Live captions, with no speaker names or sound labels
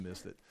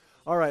missed it.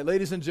 All right,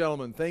 ladies and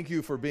gentlemen, thank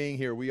you for being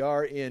here. We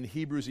are in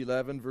Hebrews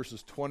 11,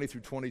 verses 20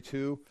 through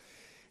 22.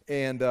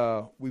 And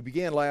we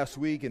began last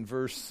week in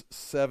verse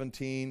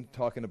 17,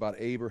 talking about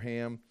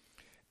Abraham,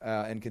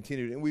 and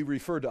continued. And we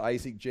referred to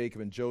Isaac, Jacob,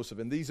 and Joseph.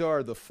 And these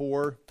are the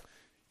four,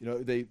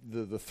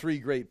 the three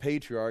great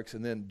patriarchs,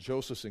 and then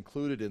Joseph's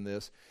included in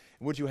this.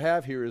 And what you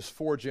have here is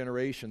four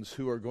generations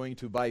who are going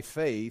to, by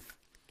faith,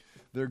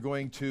 they're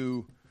going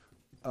to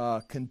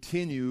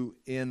continue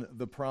in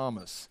the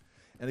promise.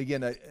 And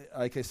again,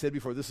 like I said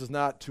before, this is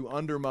not to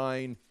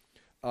undermine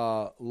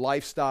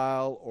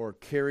lifestyle or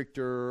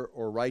character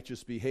or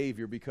righteous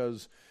behavior,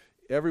 because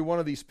every one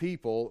of these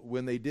people,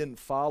 when they didn't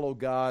follow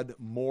God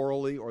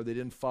morally, or they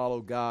didn't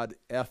follow God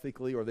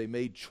ethically, or they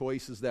made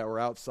choices that were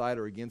outside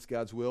or against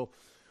God's will,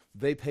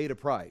 they paid a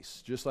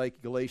price. Just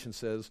like Galatians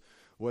says,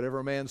 whatever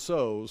a man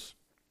sows,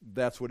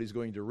 that's what he's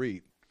going to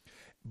reap.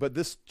 But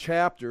this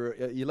chapter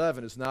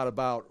 11 is not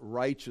about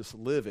righteous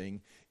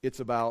living.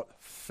 It's about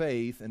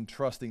faith and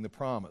trusting the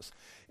promise.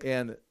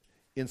 And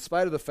in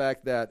spite of the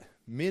fact that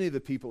many of the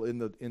people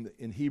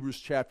in Hebrews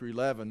chapter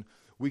 11,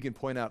 we can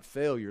point out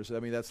failures. I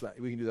mean,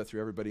 we can do that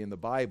through everybody in the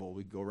Bible.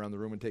 We can go around the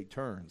room and take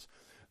turns.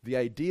 The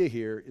idea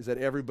here is that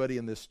everybody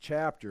in this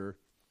chapter,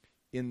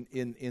 in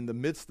the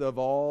midst of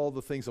all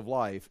the things of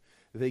life,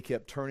 they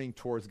kept turning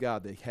towards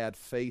God. They had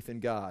faith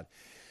in God.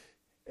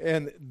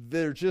 And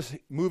they're just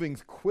moving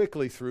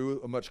quickly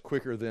through, much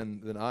quicker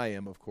than I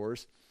am, of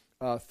course,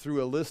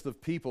 through a list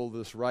of people,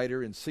 this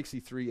writer in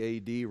 63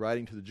 A.D.,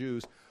 writing to the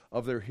Jews,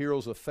 of their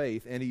heroes of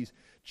faith. And he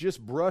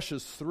just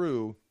brushes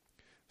through,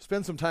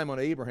 spends some time on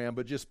Abraham,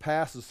 but just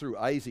passes through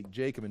Isaac,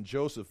 Jacob, and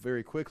Joseph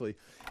very quickly.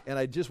 And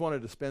I just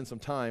wanted to spend some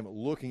time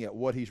looking at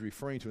what he's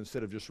referring to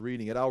instead of just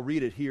reading it. I'll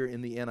read it here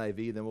in the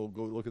NIV, then we'll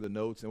go look at the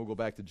notes, and we'll go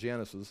back to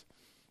Genesis.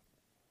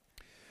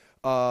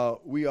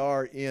 We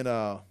are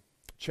in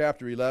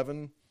chapter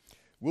 11.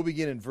 We'll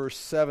begin in verse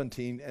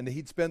 17, and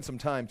he'd spent some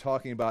time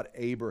talking about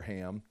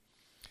Abraham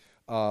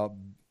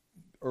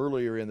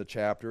earlier in the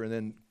chapter, and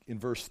then in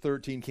verse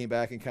 13 came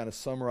back and kind of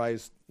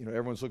summarized,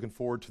 everyone's looking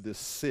forward to this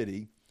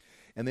city.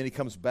 And then he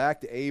comes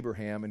back to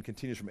Abraham and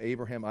continues from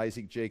Abraham,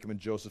 Isaac, Jacob, and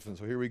Joseph. And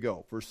so here we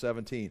go, verse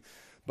 17.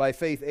 By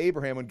faith,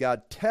 Abraham, when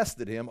God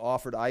tested him,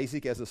 offered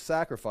Isaac as a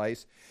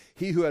sacrifice.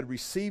 He who had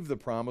received the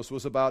promise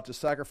was about to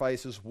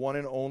sacrifice his one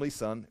and only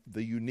son,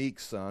 the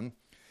unique son,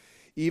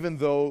 even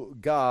though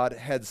God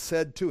had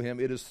said to him,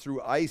 it is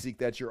through Isaac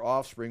that your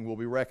offspring will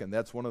be reckoned.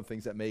 That's one of the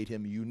things that made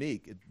him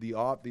unique.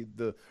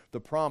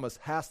 The promise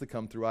has to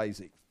come through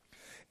Isaac.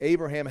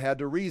 Abraham had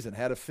to reason,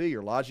 had to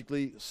figure,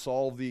 logically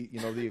solve the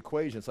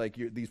equation. It's like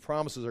these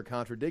promises are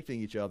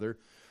contradicting each other.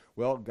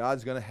 Well,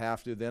 God's going to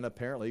have to then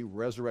apparently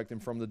resurrect him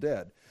from the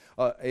dead.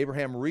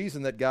 Abraham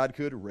reasoned that God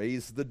could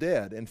raise the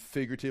dead, and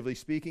figuratively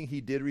speaking,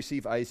 he did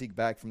receive Isaac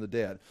back from the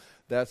dead.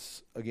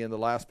 That's, again, the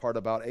last part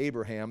about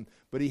Abraham.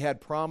 But he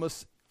had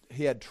promise,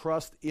 he had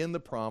trust in the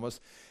promise,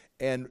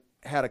 and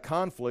had a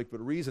conflict, but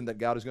reasoned that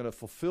God is going to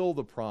fulfill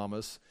the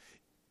promise,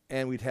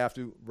 and we'd have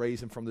to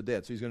raise him from the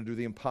dead. So he's going to do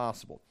the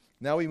impossible.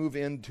 Now we move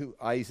into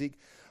Isaac.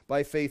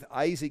 By faith,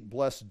 Isaac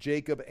blessed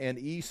Jacob and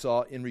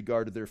Esau in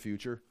regard to their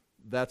future.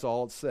 That's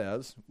all it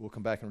says. We'll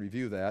come back and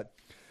review that.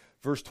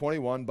 Verse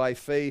 21, by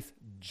faith,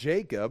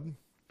 Jacob,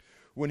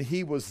 when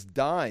he was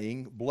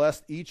dying,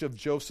 blessed each of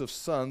Joseph's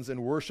sons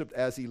and worshipped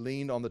as he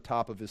leaned on the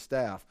top of his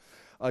staff.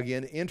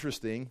 Again,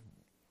 interesting.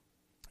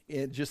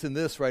 Just in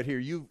this right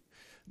here,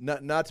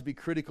 not to be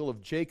critical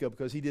of Jacob,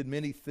 because he did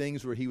many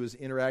things where he was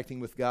interacting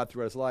with God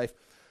throughout his life,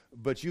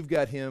 but you've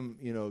got him,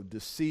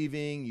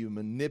 deceiving, you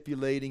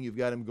manipulating, you've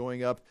got him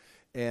going up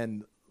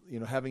and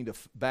having to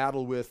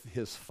battle with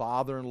his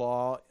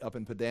father-in-law up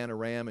in Padan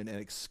Aram and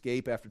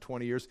escape after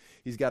 20 years.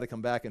 He's got to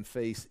come back and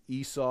face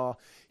Esau.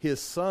 His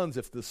sons,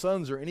 if the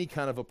sons are any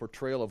kind of a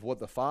portrayal of what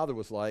the father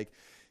was like,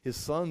 his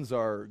sons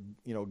are,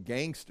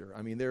 gangster.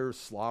 I mean, they're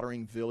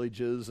slaughtering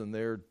villages and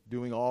they're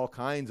doing all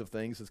kinds of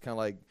things. It's kind of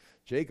like,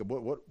 Jacob,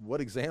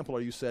 what example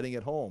are you setting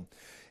at home?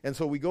 And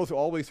so we go through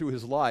all the way through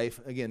his life.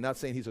 Again, not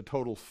saying he's a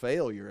total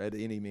failure at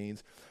any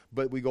means,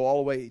 but we go all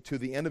the way to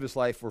the end of his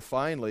life where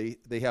finally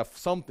they have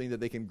something that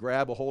they can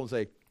grab a hold and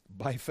say,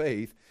 by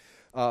faith,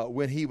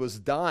 when he was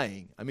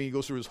dying. I mean, he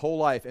goes through his whole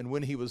life, and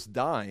when he was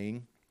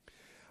dying,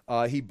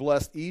 he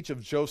blessed each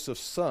of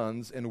Joseph's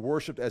sons and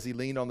worshipped as he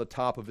leaned on the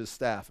top of his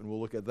staff. And we'll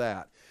look at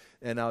that.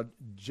 And now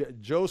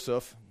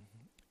Joseph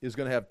is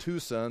going to have two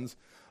sons,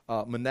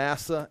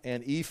 Manasseh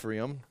and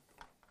Ephraim.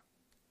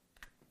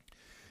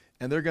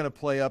 And they're going to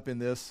play up in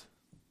this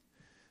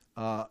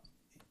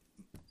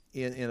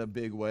in a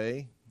big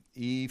way.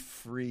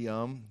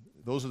 Ephraim,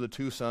 those are the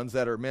two sons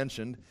that are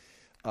mentioned.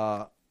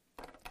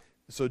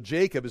 So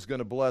Jacob is going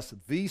to bless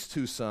these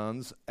two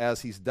sons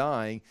as he's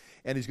dying,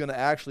 and he's going to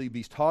actually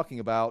be talking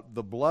about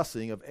the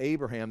blessing of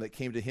Abraham that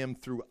came to him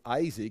through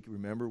Isaac,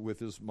 remember, with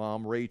his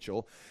mom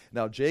Rachel.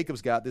 Now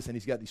Jacob's got this, and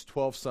he's got these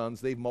 12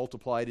 sons. They've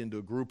multiplied into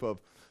a group of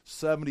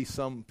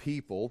 70-some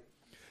people.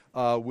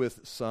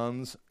 With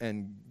sons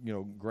and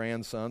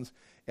grandsons.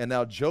 And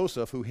now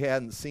Joseph, who he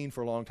hadn't seen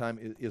for a long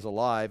time, is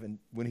alive. And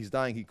when he's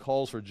dying, he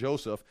calls for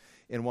Joseph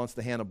and wants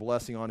to hand a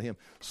blessing on him.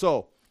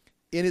 So,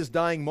 in his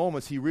dying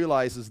moments, he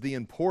realizes the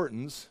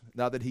importance,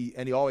 now that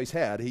he always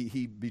had,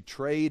 he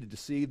betrayed,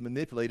 deceived,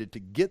 manipulated to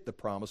get the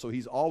promise, so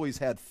he's always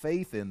had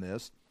faith in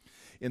this,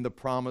 in the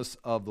promise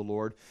of the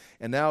Lord.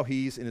 And now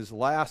he's, in his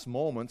last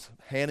moments,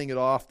 handing it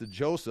off to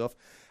Joseph,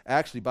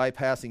 actually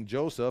bypassing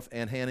Joseph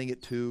and handing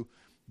it to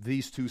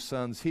these two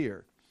sons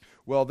here.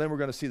 Well, then we're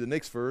going to see the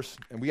next verse,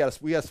 and we got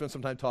to spend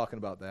some time talking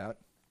about that,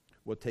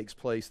 what takes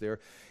place there.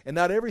 And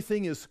not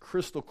everything is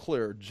crystal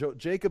clear.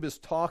 Jacob is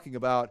talking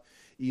about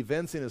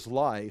events in his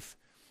life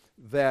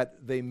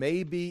that they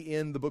may be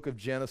in the book of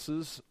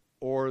Genesis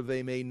or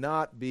they may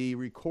not be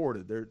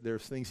recorded.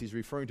 There's things he's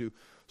referring to,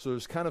 so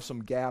there's kind of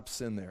some gaps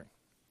in there.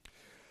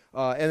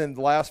 And then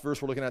the last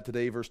verse we're looking at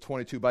today, verse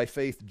 22, by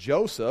faith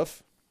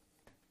Joseph,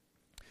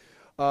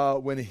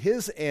 when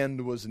his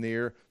end was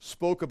near,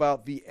 spoke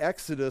about the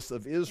exodus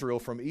of Israel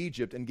from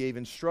Egypt and gave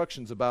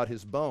instructions about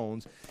his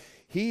bones.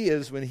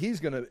 When he's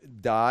going to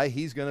die,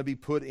 he's going to be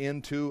put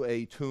into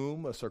a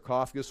tomb, a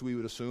sarcophagus, we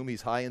would assume.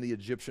 He's high in the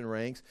Egyptian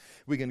ranks.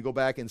 We can go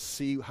back and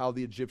see how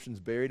the Egyptians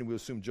buried, and we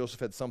assume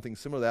Joseph had something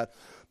similar to that.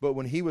 But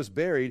when he was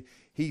buried,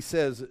 he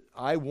says,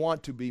 I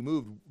want to be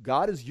moved.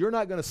 You're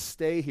not going to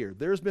stay here.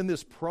 There's been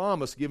this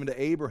promise given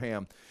to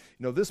Abraham.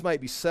 This might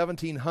be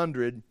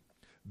 1700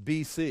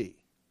 BC.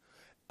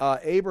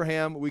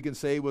 Abraham, we can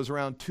say, was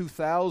around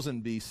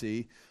 2000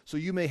 BC, so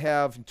you may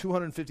have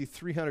 250,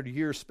 300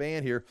 year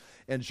span here,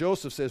 and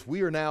Joseph says,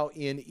 we are now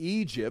in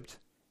Egypt,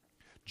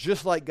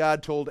 just like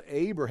God told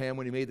Abraham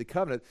when he made the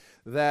covenant,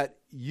 that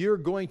you're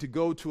going to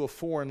go to a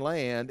foreign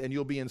land and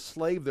you'll be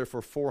enslaved there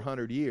for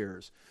 400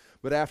 years.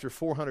 But after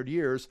 400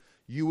 years,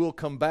 you will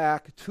come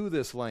back to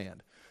this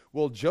land.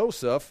 Well,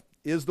 Joseph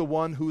is the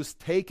one who is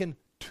taken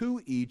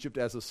to Egypt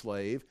as a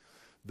slave.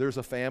 There's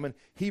a famine.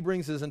 He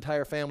brings his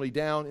entire family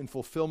down in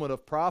fulfillment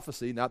of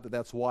prophecy. Not that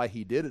that's why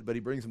he did it, but he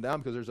brings them down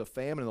because there's a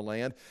famine in the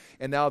land.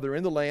 And now they're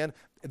in the land.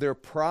 They're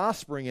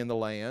prospering in the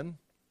land.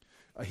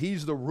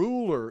 He's the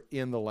ruler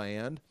in the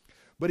land.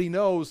 But he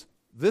knows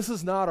this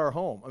is not our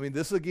home. I mean,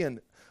 this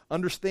again,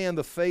 understand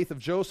the faith of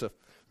Joseph.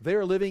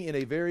 They're living in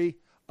a very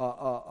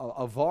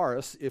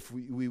Avaris, if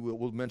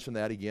we'll mention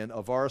that again,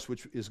 Avaris,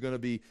 which is going to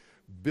be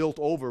built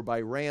over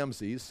by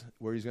Ramses,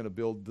 where he's going to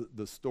build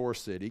the store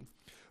city.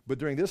 But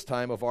during this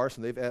time, Avaris,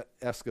 and they've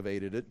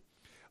excavated it,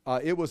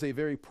 it was a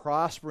very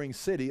prospering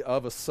city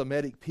of a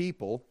Semitic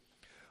people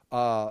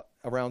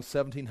around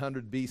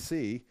 1700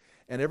 BC,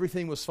 and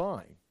everything was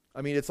fine.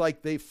 I mean, it's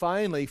like they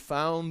finally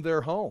found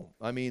their home.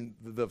 I mean,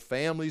 the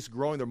families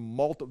growing,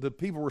 the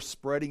people were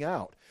spreading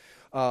out.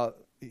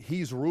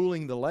 He's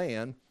ruling the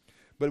land,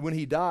 but when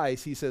he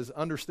dies, he says,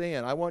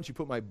 understand, I want you to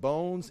put my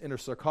bones in a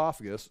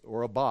sarcophagus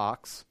or a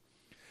box,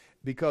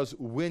 because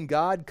when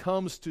God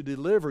comes to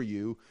deliver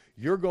you,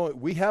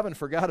 we haven't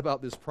forgot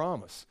about this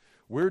promise.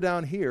 We're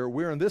down here,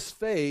 we're in this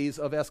phase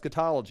of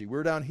eschatology.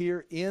 We're down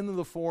here in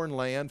the foreign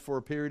land for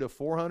a period of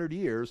 400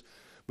 years,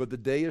 but the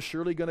day is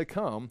surely going to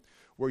come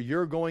where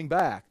you're going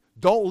back.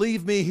 Don't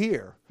leave me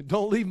here.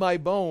 Don't leave my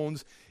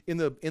bones in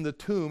the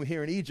tomb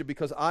here in Egypt,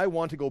 because I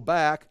want to go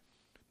back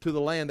to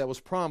the land that was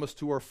promised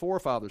to our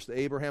forefathers, to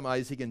Abraham,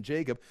 Isaac, and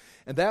Jacob.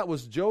 And that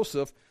was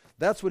Joseph.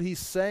 That's what he's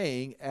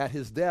saying at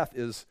his death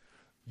is,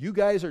 you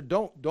guys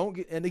don't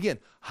get, and again,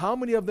 how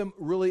many of them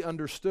really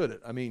understood it?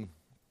 I mean,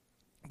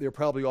 they're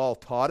probably all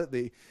taught it.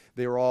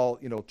 They were all,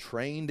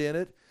 trained in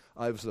it.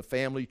 It was a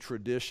family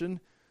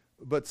tradition.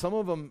 But some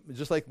of them,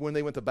 just like when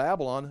they went to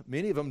Babylon,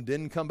 many of them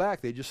didn't come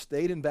back. They just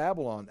stayed in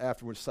Babylon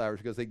afterwards,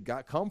 Cyrus, because they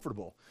got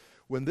comfortable.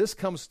 When this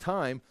comes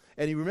time,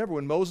 and you remember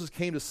when Moses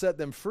came to set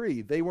them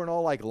free, they weren't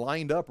all like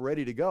lined up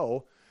ready to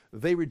go.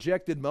 They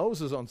rejected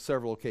Moses on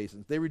several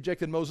occasions. They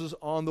rejected Moses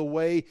on the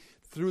way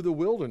through the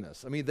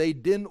wilderness. I mean, they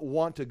didn't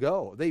want to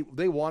go.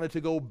 They wanted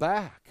to go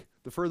back.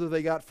 The further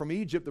they got from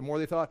Egypt, the more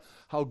they thought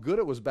how good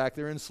it was back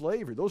there in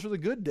slavery. Those were the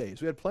good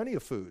days. We had plenty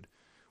of food.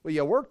 Well,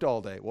 you worked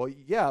all day. Well,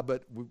 yeah,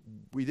 but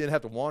we didn't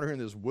have to wander in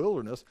this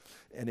wilderness,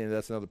 and then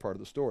that's another part of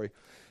the story.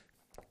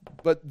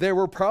 But there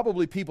were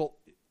probably people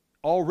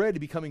already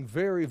becoming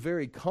very,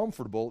 very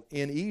comfortable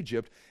in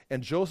Egypt,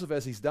 and Joseph,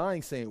 as he's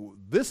dying, saying,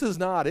 this is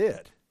not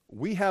it.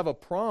 We have a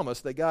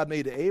promise that God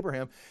made to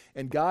Abraham,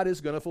 and God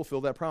is going to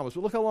fulfill that promise.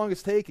 But look how long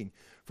it's taking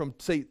from,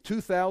 say,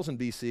 2000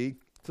 BC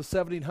to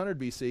 1700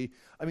 BC.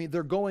 I mean,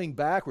 they're going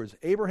backwards.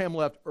 Abraham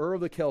left Ur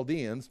of the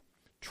Chaldeans,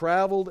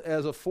 traveled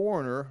as a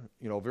foreigner,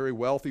 very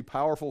wealthy,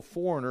 powerful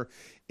foreigner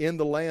in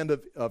the land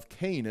of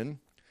Canaan,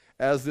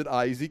 as did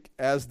Isaac,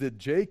 as did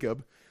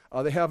Jacob.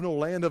 They have no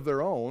land of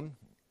their own.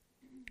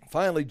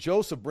 Finally,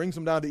 Joseph brings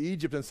them down to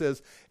Egypt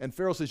and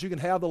Pharaoh says, you can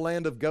have the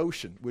land of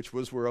Goshen, which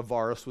was where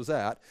Avaris was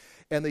at.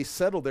 And they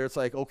settled there. It's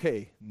like,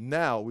 okay,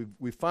 now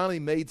we finally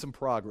made some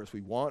progress.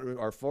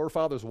 Our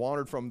forefathers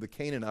wandered from the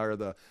Canaan or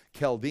the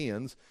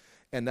Chaldeans,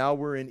 and now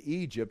we're in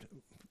Egypt.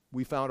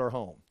 We found our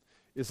home.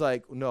 It's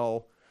like,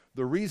 no,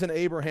 the reason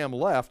Abraham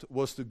left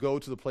was to go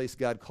to the place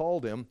God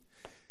called him.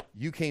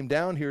 You came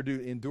down here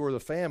to endure the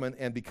famine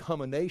and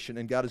become a nation,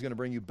 and God is going to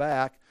bring you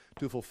back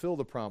to fulfill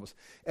the promise.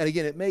 And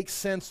again, it makes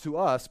sense to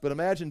us, but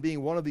imagine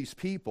being one of these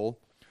people,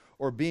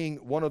 or being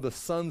one of the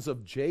sons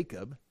of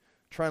Jacob,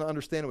 trying to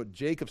understand what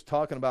Jacob's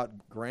talking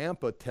about,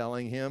 grandpa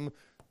telling him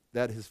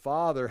that his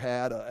father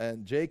had,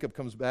 and Jacob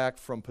comes back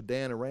from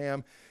Padan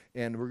Aram,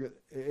 and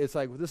it's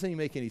like, well, this doesn't even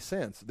make any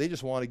sense. They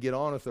just want to get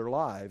on with their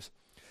lives.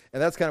 And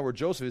that's kind of where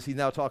Joseph is. He's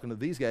now talking to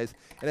these guys,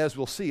 and as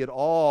we'll see,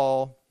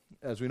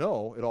 as we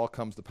know, it all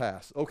comes to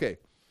pass. Okay,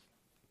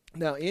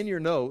 now in your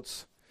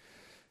notes,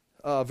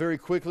 very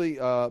quickly,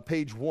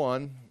 page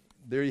 1,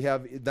 there you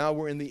have, now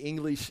we're in the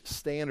English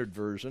Standard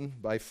Version.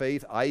 By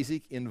faith,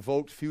 Isaac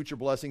invoked future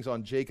blessings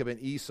on Jacob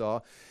and Esau.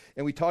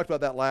 And we talked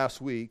about that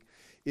last week,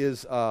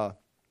 is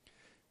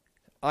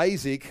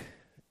Isaac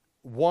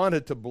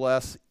wanted to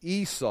bless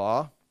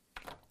Esau,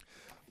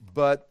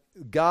 but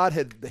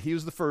he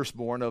was the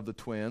firstborn of the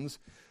twins,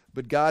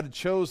 but God had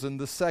chosen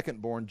the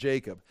secondborn,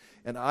 Jacob.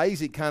 And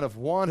Isaac kind of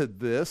wanted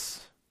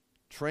this,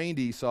 trained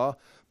Esau,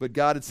 but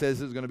God had said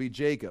it was going to be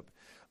Jacob.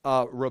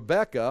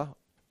 Rebekah,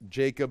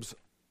 Jacob's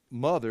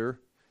mother,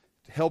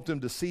 helped him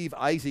deceive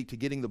Isaac to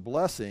getting the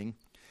blessing,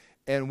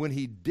 and when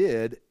he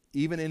did,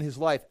 even in his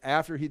life,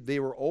 after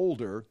they were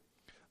older,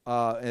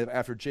 and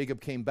after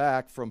Jacob came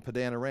back from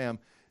Padan Aram,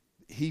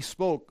 he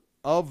spoke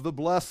of the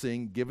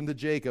blessing given to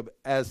Jacob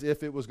as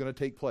if it was going to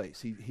take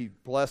place. He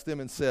blessed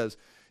him and says,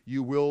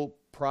 you will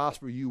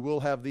prosper, you will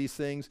have these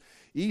things.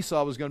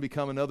 Esau was going to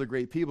become another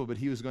great people, but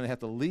he was going to have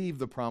to leave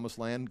the promised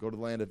land, go to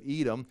the land of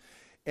Edom.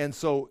 And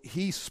so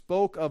he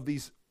spoke of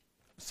these.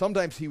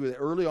 Sometimes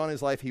early on in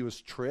his life, he was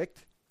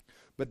tricked,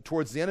 but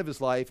towards the end of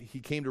his life,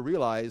 he came to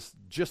realize,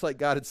 just like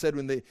God had said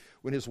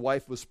when his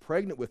wife was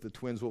pregnant with the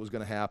twins, what was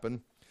going to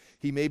happen.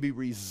 He maybe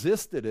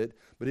resisted it,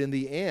 but in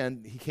the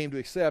end, he came to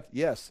accept,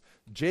 yes,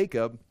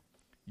 Jacob,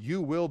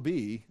 you will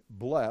be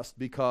blessed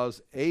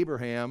because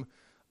Abraham,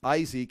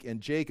 Isaac, and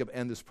Jacob,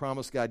 and this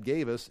promise God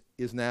gave us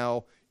is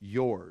now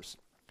yours.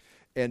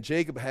 And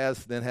Jacob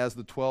then has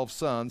the 12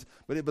 sons,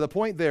 but the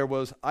point there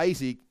was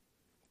Isaac,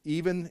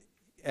 even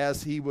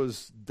as he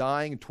was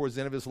dying towards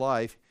the end of his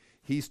life,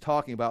 he's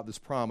talking about this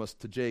promise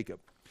to Jacob.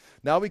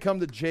 Now we come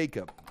to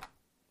Jacob.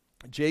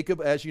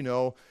 Jacob, as you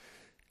know,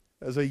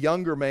 as a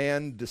younger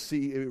man,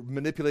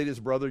 manipulated his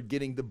brother,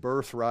 getting the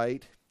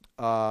birthright.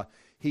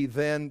 He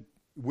then,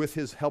 with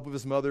his help of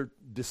his mother,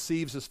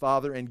 deceives his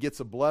father and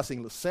gets a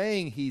blessing,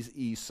 saying he's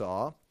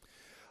Esau.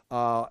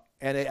 And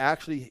it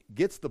actually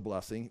gets the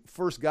blessing.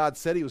 First, God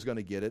said he was going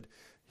to get it.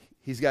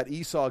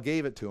 Esau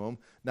gave it to him.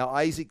 Now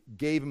Isaac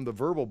gave him the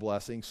verbal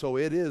blessing, so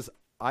it is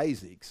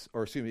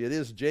it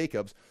is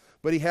Jacob's,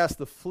 but he has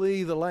to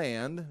flee the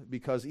land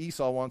because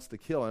Esau wants to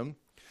kill him.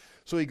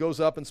 So he goes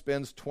up and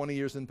spends 20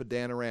 years in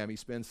Padan Aram. He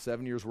spends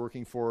 7 years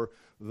working for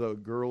the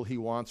girl he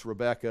wants,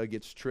 Rebekah,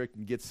 gets tricked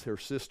and gets her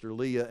sister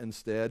Leah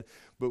instead,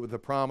 but with the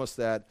promise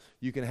that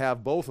you can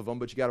have both of them,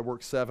 but you got to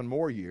work 7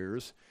 more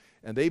years.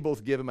 And they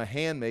both give him a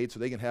handmaid so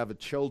they can have a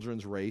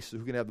children's race, so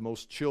who can have the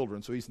most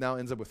children. So he now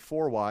ends up with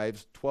 4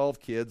 wives, 12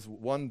 kids,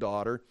 1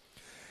 daughter,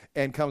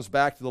 and comes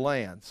back to the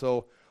land.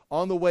 So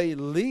on the way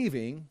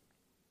leaving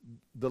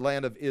the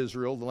land of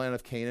Israel, the land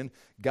of Canaan,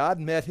 God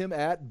met him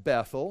at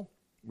Bethel,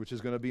 which is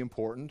going to be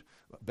important.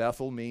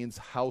 Bethel means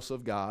house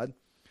of God.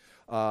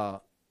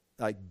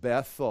 Like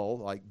Bethel,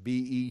 like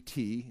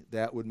B-E-T,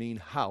 that would mean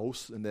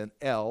house, and then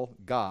El,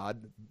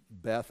 God,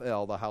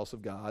 Bethel, the house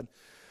of God.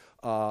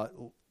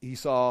 He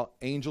saw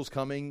angels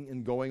coming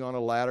and going on a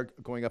ladder,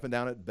 going up and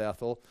down at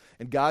Bethel.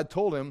 And God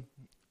told him,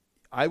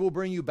 I will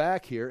bring you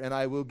back here, and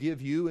I will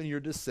give you and your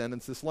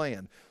descendants this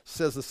land.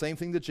 Says the same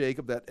thing to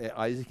Jacob that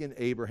Isaac and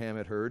Abraham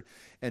had heard.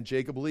 And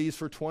Jacob leaves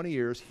for 20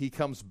 years. He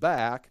comes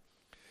back.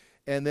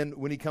 And then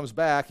when he comes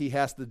back, he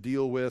has to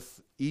deal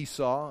with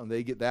Esau, and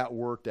they get that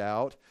worked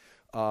out.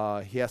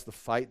 He has to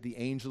fight the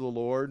angel of the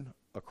Lord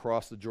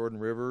across the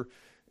Jordan River.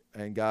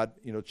 And God,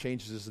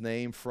 changes his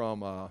name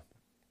from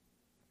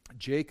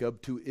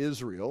Jacob to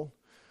Israel,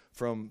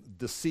 from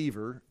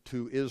deceiver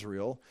to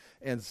Israel,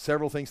 and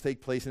several things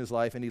take place in his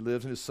life, and he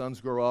lives, and his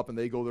sons grow up, and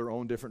they go their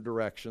own different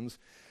directions.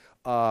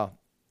 And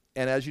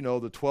as you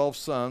know, the 12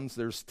 sons,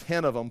 there's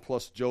 10 of them,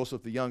 plus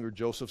Joseph the younger.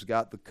 Joseph's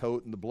got the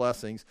coat and the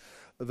blessings.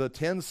 The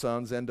 10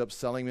 sons end up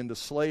selling him into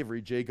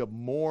slavery. Jacob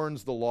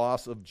mourns the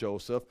loss of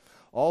Joseph,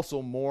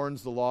 also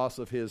mourns the loss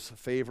of his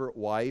favorite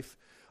wife,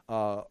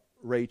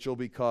 Rachel,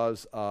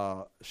 because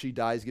she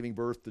dies giving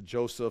birth to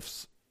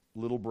Joseph's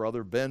little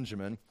brother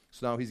Benjamin.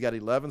 So now he's got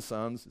 11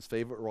 sons. His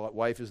favorite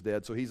wife is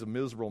dead, so he's a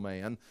miserable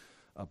man,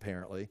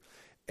 apparently,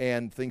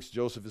 and thinks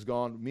Joseph is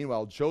gone.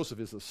 Meanwhile,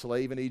 Joseph is a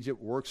slave in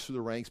Egypt, works through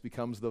the ranks,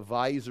 becomes the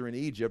vizier in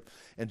Egypt,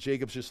 and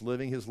Jacob's just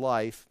living his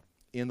life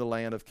in the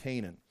land of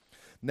Canaan.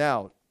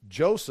 Now,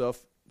 Joseph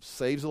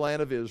saves the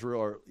land of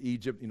Israel, or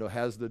Egypt,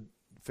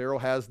 Pharaoh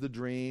has the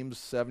dreams,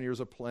 7 years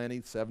of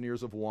plenty, 7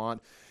 years of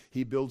want.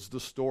 He builds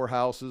the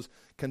storehouses,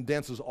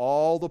 condenses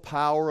all the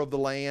power of the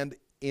land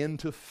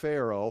into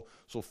Pharaoh.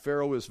 So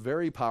Pharaoh is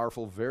very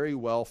powerful, very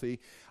wealthy.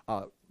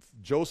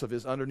 Joseph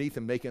is underneath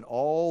him making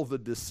all the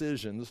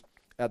decisions.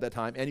 at that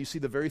time. And you see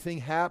the very thing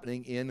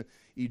happening in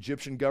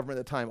Egyptian government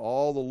at the time.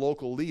 All the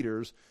local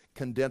leaders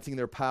condensing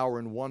their power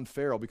in one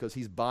Pharaoh because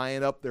he's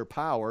buying up their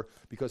power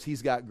because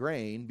he's got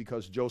grain,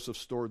 because Joseph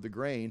stored the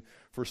grain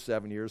for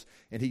 7 years.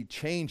 And he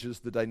changes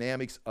the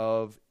dynamics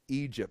of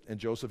Egypt. And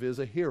Joseph is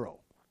a hero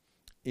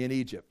in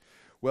Egypt.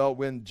 Well,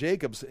 when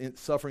Jacob's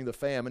suffering the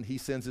famine, he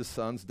sends his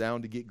sons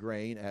down to get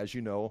grain, as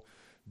you know.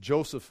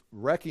 Joseph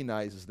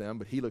recognizes them,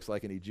 but he looks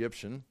like an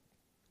Egyptian.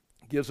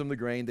 Gives them the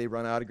grain. They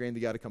run out of grain.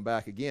 They got to come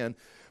back again.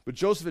 But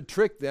Joseph had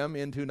tricked them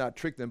into, not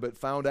tricked them, but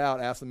found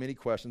out, asked them many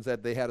questions,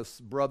 that they had a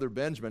brother,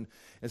 Benjamin,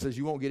 and says,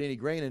 you won't get any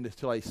grain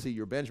until I see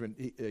your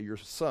Benjamin, your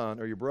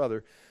son or your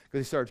brother,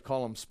 because he started to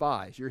call them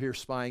spies. You're here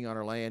spying on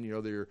our land. You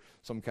know, there's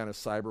some kind of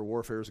cyber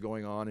warfare is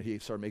going on, and he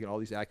started making all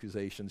these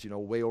accusations, you know,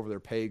 way over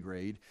their pay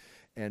grade.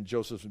 And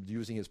Joseph's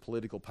using his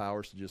political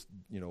powers to just,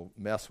 you know,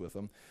 mess with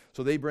them.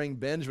 So they bring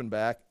Benjamin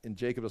back, and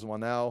Jacob doesn't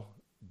want now.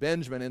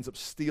 Benjamin ends up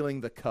stealing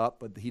the cup,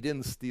 but he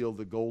didn't steal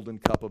the golden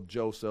cup of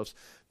Joseph's.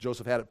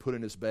 Joseph had it put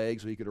in his bag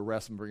so he could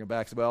arrest him and bring him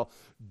back. So, well,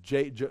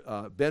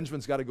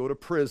 Benjamin's got to go to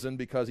prison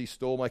because he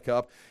stole my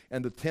cup.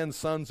 And the 10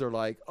 sons are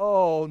like,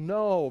 oh,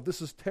 no,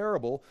 this is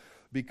terrible,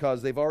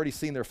 because they've already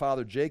seen their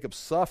father Jacob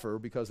suffer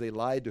because they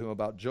lied to him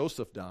about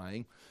Joseph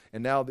dying.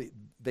 And now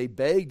they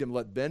begged him to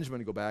let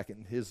Benjamin go back,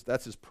 and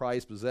that's his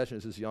prized possession,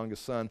 is his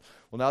youngest son.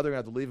 Well, now they're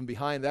going to have to leave him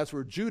behind. That's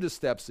where Judah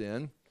steps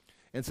in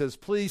and says,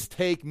 please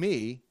take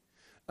me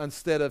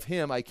instead of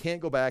him. I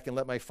can't go back and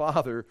let my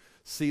father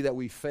see that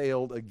we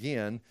failed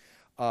again.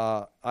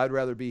 I'd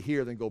rather be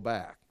here than go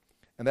back.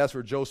 And that's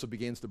where Joseph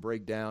begins to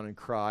break down and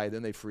cry.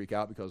 Then they freak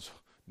out because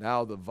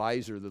now the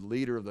vizier, the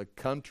leader of the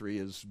country,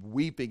 is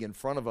weeping in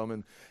front of them.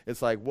 And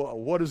it's like,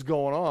 what is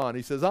going on?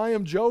 He says, I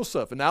am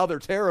Joseph. And now they're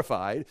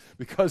terrified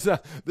because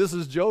this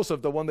is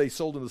Joseph, the one they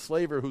sold into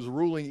slavery, who's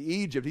ruling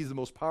Egypt. He's the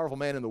most powerful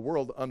man in the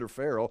world under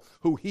Pharaoh,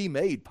 who he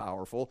made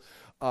powerful.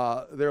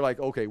 They're like,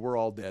 okay, we're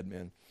all dead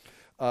men.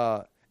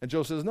 And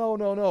Joseph says,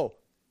 no.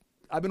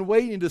 I've been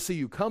waiting to see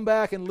you. Come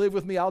back and live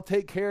with me. I'll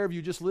take care of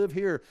you. Just live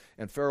here.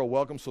 And Pharaoh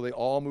welcomes, so they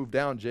all move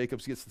down.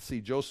 Jacob gets to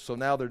see Joseph. So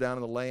now they're down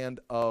in the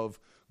land of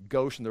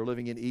Goshen. They're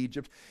living in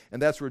Egypt.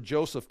 And that's where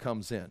Joseph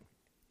comes in.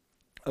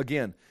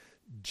 Again,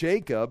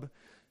 Jacob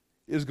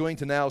is going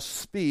to now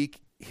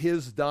speak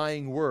his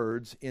dying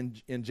words in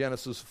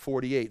Genesis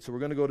 48. So we're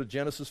going to go to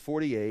Genesis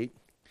 48.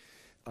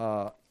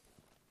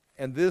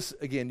 And this,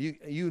 again,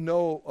 you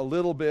know a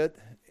little bit,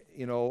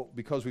 you know,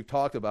 because we've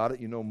talked about it.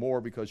 You know more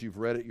because you've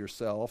read it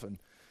yourself and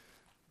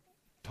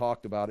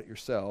talked about it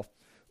yourself.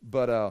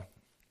 But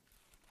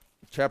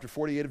chapter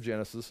 48 of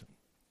Genesis,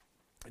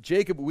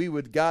 Jacob,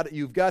 you've got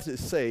to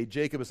say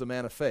Jacob is a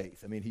man of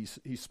faith. I mean,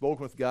 he's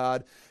spoken with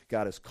God.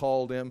 God has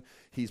called him.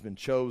 He's been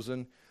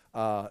chosen.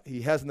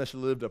 He hasn't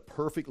necessarily lived a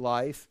perfect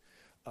life.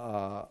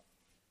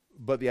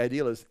 But the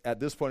ideal is,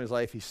 at this point in his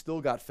life, he's still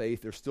got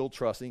faith. They're still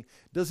trusting.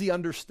 Does he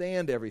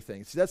understand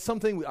everything? See, that's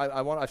something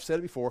I've said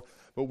it before,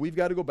 but we've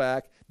got to go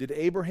back. Did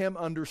Abraham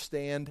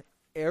understand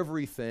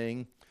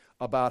everything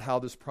about how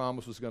this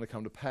promise was going to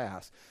come to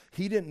pass?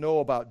 He didn't know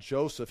about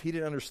Joseph. He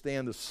didn't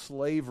understand the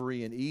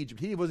slavery in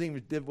Egypt. He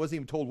wasn't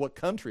even told what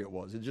country it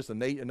was. It's just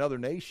another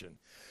nation.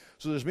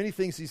 So there's many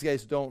things these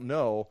guys don't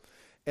know.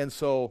 And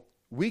so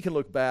we can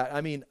look back.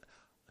 I mean,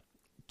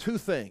 two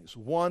things.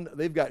 One,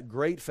 they've got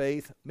great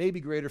faith,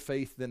 maybe greater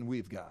faith than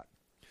we've got.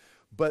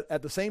 But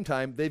at the same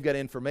time, they've got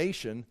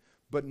information,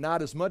 but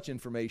not as much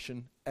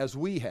information as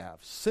we have,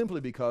 simply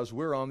because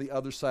we're on the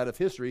other side of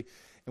history,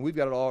 and we've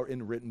got it all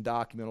in written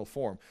documental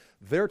form.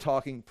 They're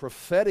talking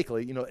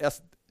prophetically, you know,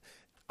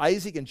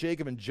 Isaac and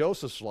Jacob and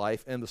Joseph's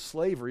life, and the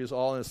slavery is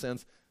all, in a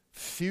sense,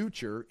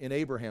 future in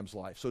Abraham's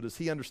life. So does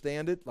he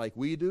understand it like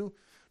we do?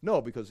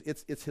 No, because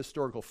it's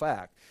historical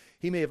fact.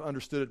 He may have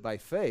understood it by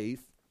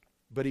faith,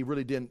 but he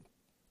really didn't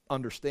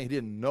understand. He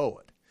didn't know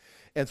it.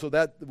 And so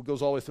that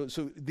goes all the way through.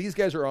 So these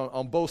guys are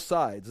on both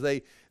sides.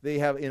 They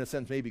have, in a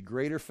sense, maybe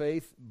greater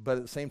faith, but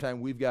at the same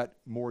time, we've got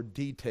more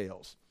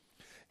details.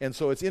 And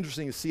so it's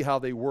interesting to see how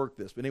they work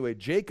this. But anyway,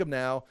 Jacob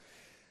now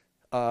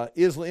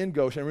is in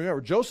Goshen. And remember,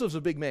 Joseph's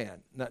a big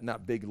man.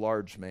 Not big,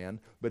 large man,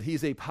 but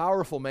he's a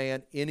powerful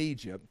man in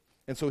Egypt.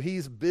 And so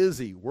he's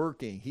busy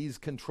working. He's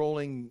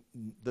controlling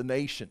the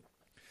nation.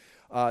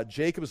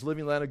 Jacob is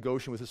living in the land of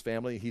Goshen with his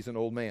family. He's an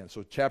old man.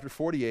 So chapter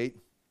 48,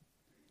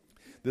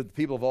 the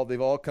people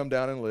they've all come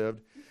down and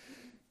lived.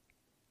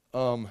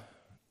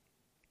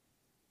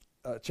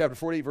 Chapter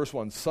 48, verse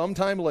 1.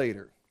 Sometime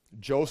later,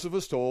 Joseph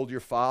was told,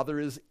 your father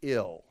is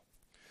ill.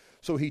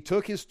 So he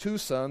took his 2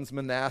 sons,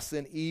 Manasseh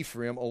and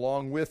Ephraim,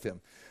 along with him.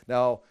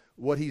 Now,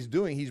 what he's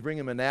doing, he's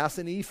bringing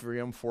Manasseh and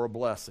Ephraim for a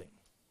blessing.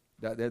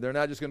 They're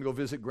not just going to go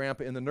visit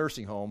Grandpa in the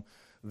nursing home.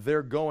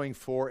 They're going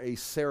for a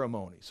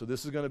ceremony. So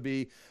this is going to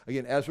be,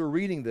 again, as we're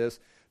reading this,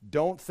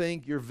 don't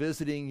think you're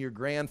visiting your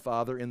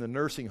grandfather in the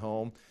nursing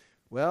home.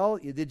 Well,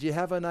 did you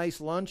have a nice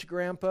lunch,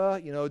 Grandpa?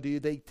 You know, do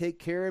they take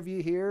care of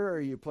you here? Or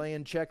are you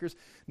playing checkers?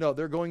 No,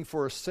 they're going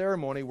for a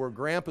ceremony where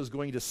Grandpa's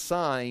going to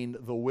sign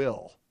the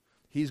will.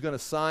 He's going to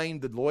sign.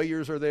 The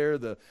lawyers are there.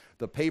 The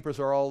papers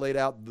are all laid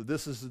out.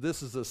 This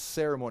is a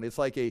ceremony. It's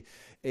like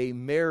a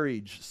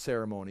marriage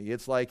ceremony.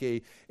 It's like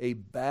a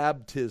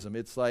baptism.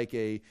 It's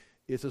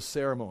a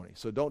ceremony.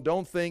 So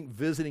don't think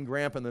visiting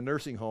Grandpa in the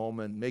nursing home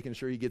and making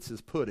sure he gets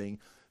his pudding.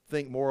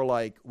 Think more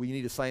like we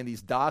need to sign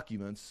these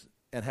documents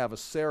and have a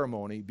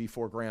ceremony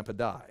before Grandpa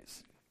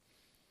dies.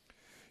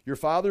 Your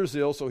father is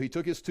ill, so he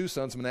took his 2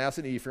 sons,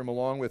 Manasseh and Ephraim,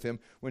 along with him.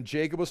 When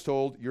Jacob was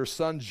told, your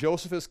son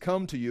Joseph has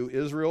come to you,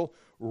 Israel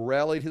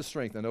rallied his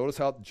strength. Now notice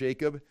how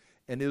Jacob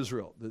and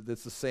Israel,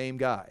 that's the same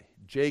guy.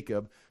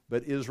 Jacob,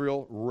 but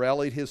Israel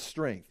rallied his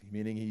strength,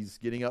 meaning he's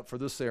getting up for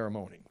the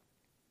ceremony,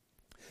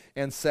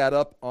 and sat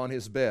up on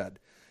his bed.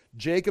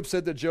 Jacob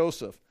said to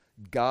Joseph,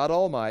 God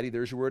Almighty,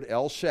 there's your word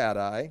El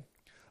Shaddai,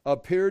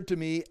 appeared to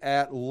me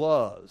at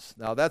Luz.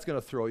 Now that's going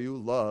to throw you.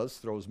 Luz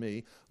throws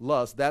me.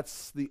 Luz,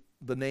 that's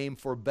the name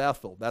for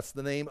Bethel. That's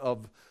the name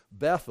of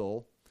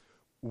Bethel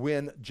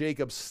when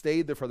Jacob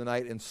stayed there for the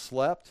night and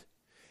slept,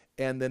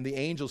 and then the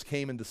angels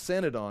came and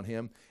descended on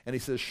him, and he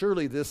says,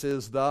 surely this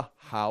is the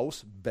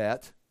house,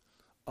 Bet,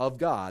 of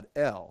God,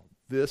 El.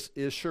 This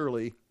is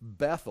surely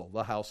Bethel,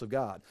 the house of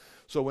God.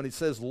 So when it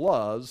says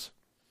Luz,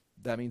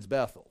 that means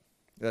Bethel.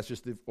 That's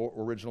just the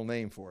original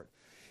name for it.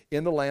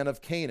 In the land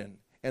of Canaan.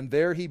 And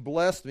there he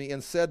blessed me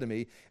and said to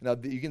me, now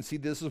you can see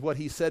this is what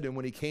he said to him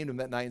when he came to him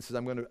that night and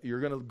says, you're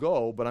going to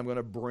go, but I'm going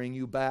to bring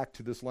you back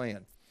to this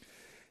land.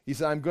 He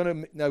said,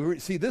 now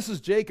see, this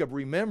is Jacob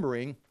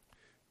remembering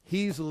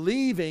he's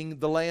leaving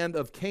the land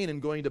of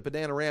Canaan, going to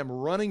Padan Aram,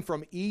 running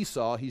from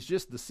Esau. He's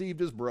just deceived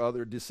his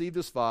brother, deceived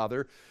his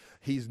father.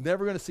 He's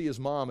never going to see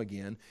his mom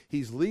again.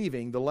 He's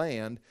leaving the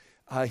land.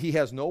 He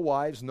has no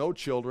wives, no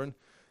children.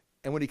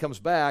 And when he comes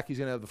back, he's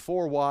going to have the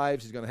 4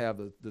 wives. He's going to have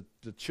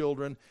the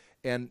children.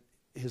 And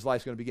his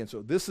life's going to begin.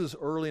 So this is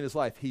early in his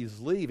life. He's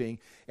leaving,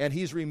 and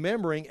he's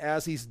remembering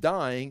as he's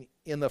dying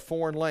in the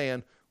foreign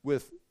land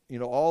with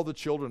all the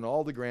children,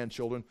 all the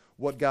grandchildren,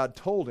 what God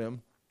told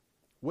him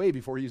way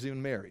before he was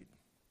even married.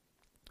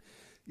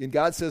 And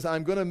God says,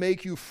 I'm going to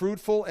make you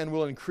fruitful and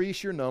will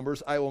increase your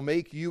numbers. I will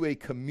make you a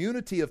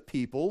community of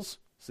peoples.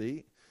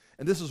 See?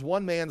 And this is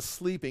one man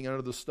sleeping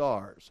under the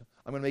stars.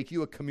 I'm going to make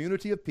you a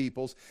community of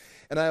peoples,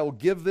 and I will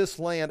give this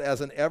land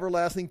as an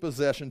everlasting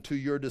possession to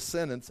your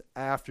descendants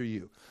after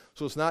you.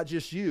 So it's not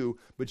just you,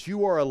 but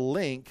you are a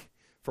link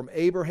from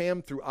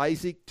Abraham through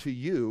Isaac to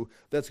you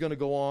that's going to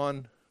go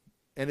on,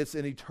 and it's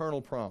an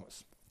eternal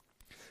promise.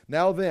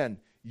 Now then,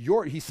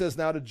 he says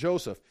now to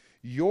Joseph,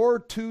 your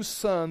 2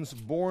 sons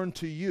born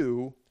to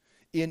you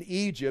in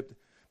Egypt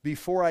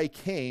before I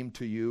came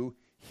to you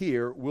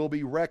here will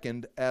be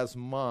reckoned as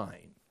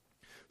mine.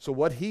 So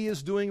what he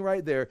is doing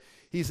right there,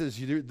 he says,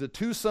 the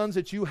 2 sons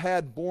that you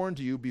had born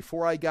to you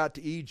before I got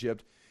to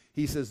Egypt,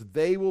 he says,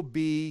 they will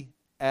be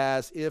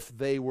as if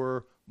they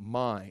were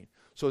mine.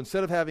 So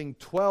instead of having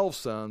 12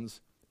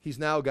 sons, he's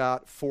now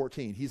got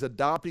 14. He's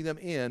adopting them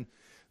in.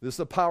 This is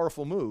a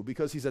powerful move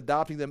because he's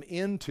adopting them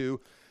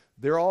into,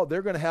 they're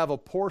going to have a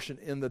portion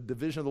in the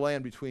division of the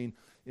land between,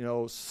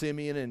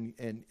 Simeon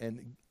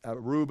and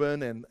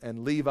Reuben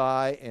and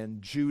Levi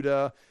and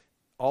Judah,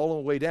 all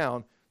the way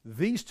down.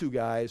 These 2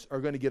 guys are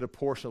going to get a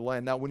portion of the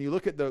land. Now, when you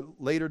look at the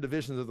later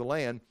divisions of the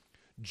land,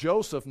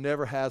 Joseph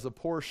never has a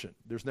portion.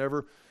 There's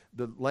never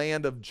the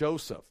land of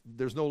Joseph.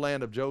 There's no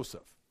land of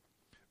Joseph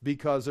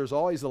because there's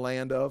always the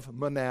land of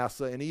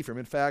Manasseh and Ephraim.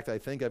 In fact, I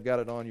think I've got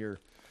it on your,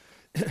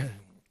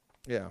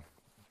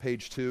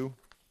 page 2.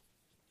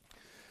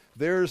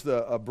 There's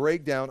a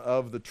breakdown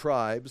of the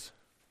tribes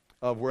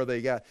of where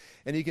they got.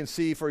 And you can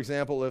see, for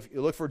example, if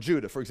you look for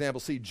Judah, for example,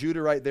 see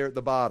Judah right there at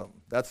the bottom.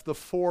 That's the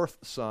 4th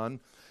son.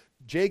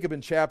 Jacob in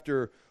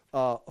chapter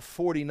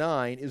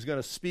 49 is going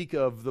to speak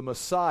of the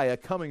Messiah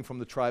coming from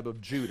the tribe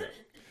of Judah.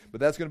 But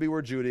that's going to be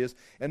where Judah is.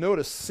 And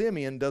notice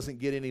Simeon doesn't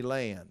get any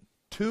land.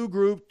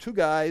 2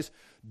 guys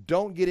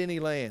don't get any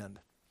land.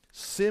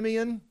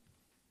 Simeon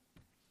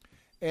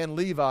and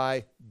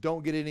Levi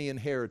don't get any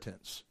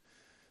inheritance.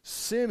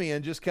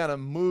 Simeon just kind of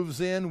moves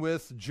in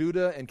with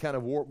Judah and kind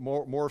of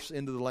morphs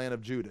into the land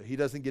of Judah. He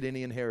doesn't get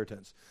any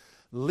inheritance.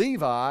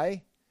 Levi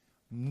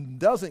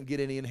doesn't get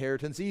any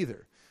inheritance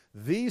either.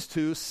 These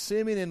 2,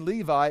 Simeon and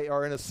Levi,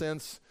 are in a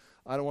sense,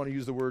 I don't want to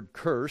use the word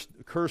cursed.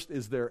 Cursed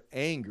is their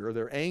anger.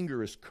 Their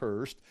anger is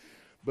cursed.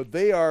 But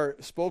they are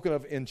spoken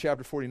of in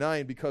chapter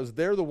 49 because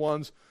they're the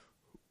ones,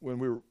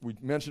 when we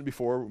mentioned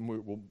before,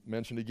 we'll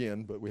mention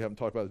again, but we haven't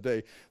talked about it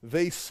today,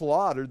 they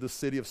slaughtered the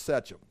city of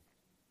Shechem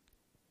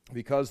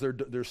because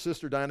their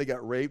sister Dinah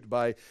got raped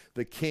by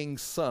the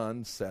king's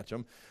son,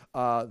 Shechem.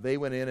 They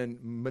went in and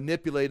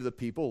manipulated the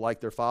people like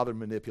their father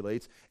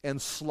manipulates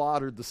and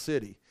slaughtered the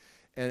city.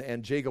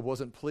 And Jacob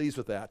wasn't pleased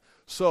with that.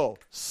 So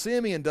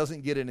Simeon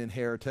doesn't get an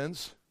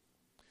inheritance,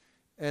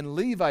 and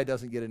Levi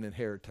doesn't get an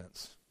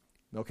inheritance.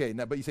 Okay,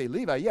 now, but you say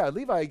Levi,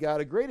 Levi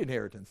got a great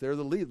inheritance. They're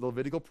the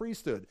Levitical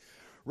priesthood.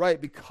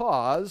 Right,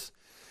 because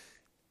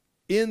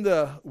in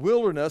the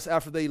wilderness,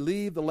 after they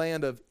leave the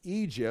land of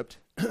Egypt,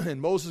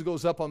 and Moses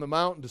goes up on the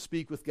mountain to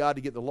speak with God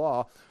to get the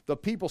law, the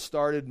people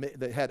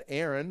they had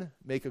Aaron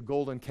make a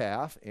golden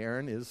calf.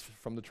 Aaron is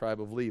from the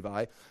tribe of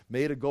Levi,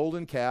 made a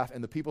golden calf,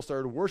 and the people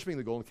started worshiping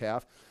the golden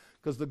calf,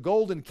 because the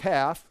golden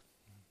calf,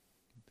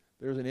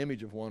 there's an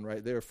image of one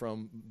right there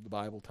from the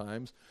Bible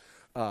times,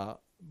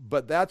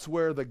 but that's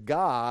where the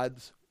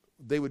gods,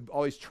 they would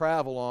always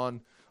travel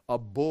on a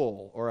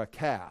bull or a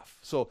calf.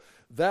 So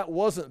that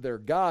wasn't their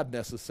god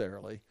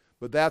necessarily,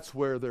 but that's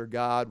where their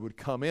god would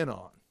come in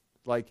on.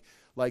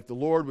 Like the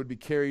Lord would be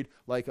carried,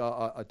 like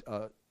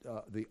the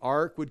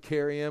ark would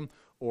carry him,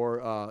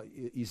 or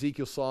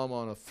Ezekiel saw him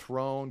on a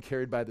throne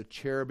carried by the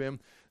cherubim.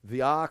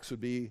 The ox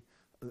would be,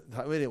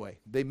 anyway,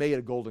 they made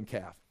a golden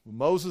calf.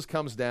 Moses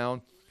comes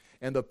down,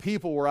 and the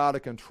people were out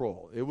of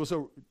control. It was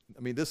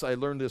I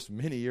learned this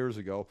many years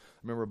ago. I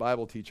remember a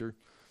Bible teacher,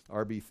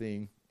 R.B.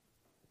 Thiem,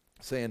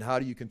 saying, how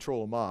do you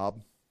control a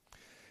mob?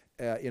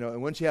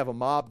 And once you have a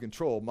mob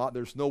control,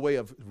 there's no way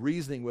of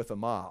reasoning with a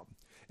mob.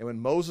 And when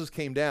Moses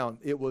came down,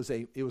 it was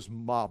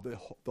mob.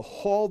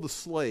 The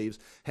slaves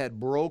had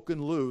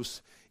broken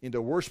loose into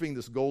worshiping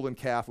this golden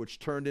calf, which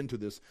turned into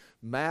this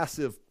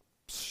massive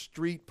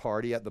street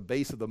party at the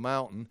base of the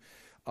mountain.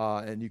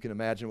 And you can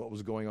imagine what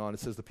was going on. It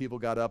says the people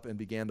got up and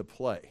began to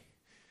play.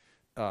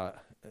 And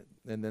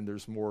then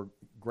there's more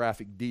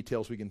graphic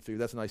details we can through.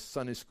 That's a nice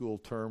Sunday school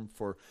term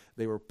for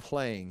they were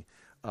playing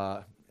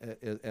at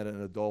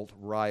an adult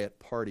riot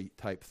party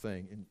type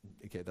thing. And,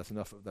 okay, that's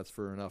enough. That's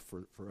fair enough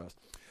for us.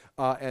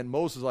 And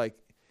Moses,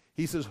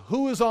 he says,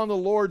 who is on the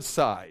Lord's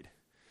side?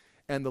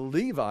 And the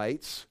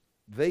Levites,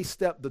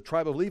 the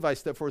tribe of Levi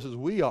stepped forward and says,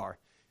 we are.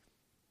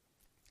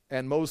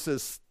 And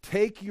Moses says,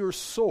 take your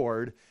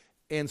sword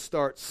and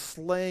start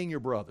slaying your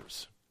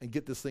brothers and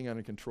get this thing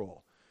under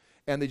control.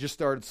 And they just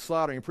started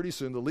slaughtering. And pretty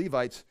soon the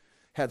Levites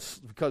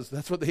because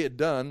that's what they had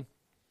done.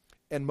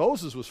 And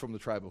Moses was from the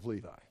tribe of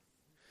Levi.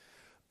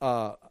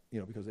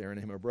 Because Aaron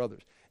and him are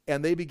brothers.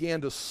 And they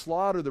began to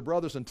slaughter the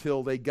brothers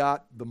until they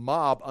got the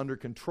mob under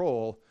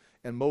control,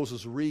 and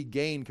Moses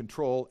regained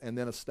control and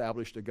then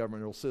established a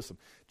governmental system.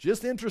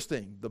 Just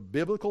interesting. The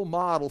biblical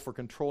model for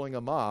controlling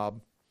a mob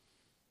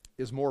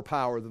is more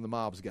power than the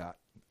mob's got.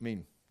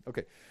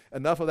 Okay,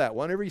 enough of that.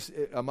 Whenever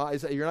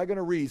you're not going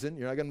to reason,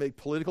 you're not going to make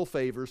political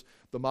favors.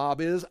 The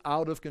mob is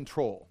out of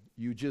control.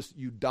 You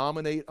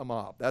dominate a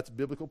mob. That's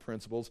biblical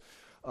principles.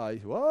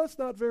 It's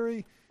not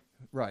very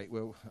right.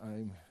 Well,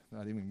 I'm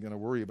not even going to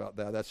worry about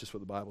that. That's just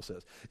what the Bible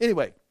says.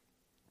 Anyway,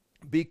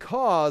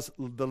 because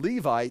the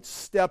Levites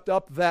stepped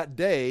up that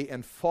day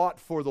and fought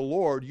for the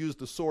Lord, used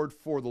the sword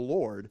for the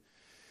Lord,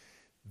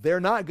 they're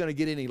not going to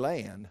get any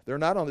land. They're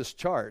not on this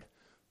chart.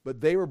 But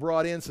they were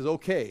brought in and says,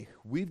 okay,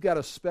 we've got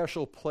a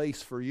special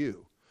place for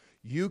you.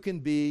 You can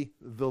be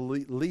the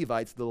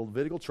Levites, the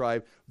Levitical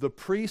tribe. The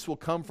priests will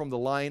come from the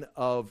line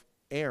of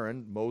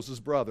Aaron,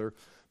 Moses' brother,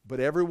 but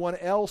everyone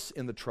else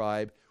in the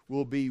tribe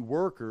will be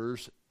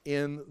workers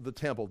in the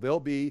temple. They'll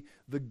be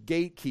the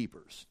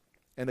gatekeepers.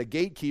 And a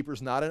gatekeeper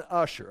is not an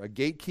usher. A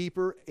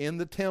gatekeeper in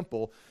the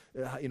temple,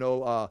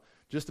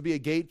 just to be a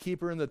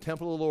gatekeeper in the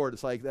temple of the Lord,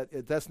 it's like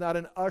that's not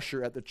an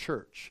usher at the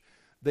church.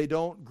 They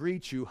don't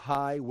greet you,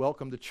 hi,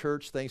 welcome to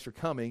church, thanks for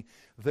coming.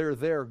 They're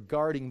there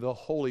guarding the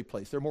holy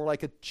place. They're more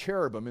like a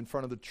cherubim in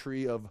front of the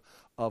tree of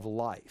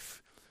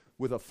life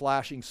with a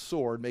flashing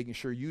sword, making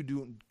sure you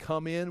don't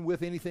come in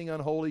with anything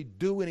unholy,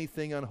 do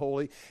anything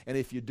unholy, and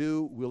if you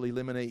do, we'll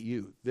eliminate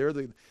you.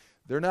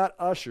 They're not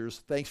ushers,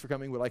 thanks for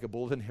coming, with like a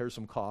bulletin, here's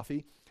some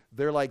coffee.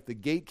 They're like the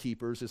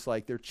gatekeepers. It's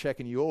like they're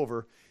checking you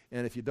over,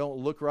 and if you don't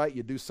look right,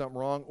 you do something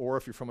wrong, or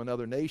if you're from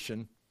another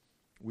nation,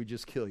 we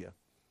just kill you.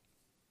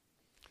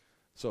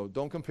 So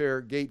don't compare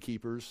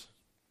gatekeepers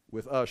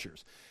with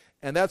ushers.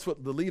 And that's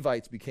what the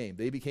Levites became.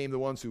 They became the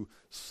ones who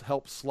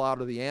helped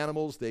slaughter the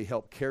animals. They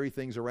helped carry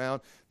things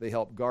around. They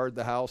helped guard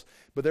the house.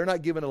 But they're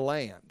not given a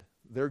land.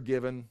 They're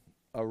given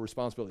a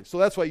responsibility. So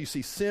that's why you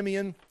see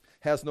Simeon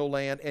has no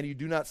land, and you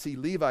do not see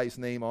Levi's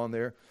name on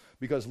there,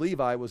 because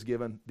Levi was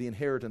given the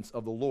inheritance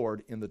of the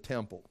Lord in the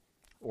temple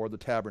or the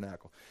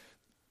tabernacle.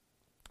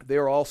 They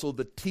are also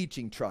the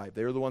teaching tribe.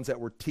 They are the ones that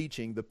were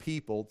teaching the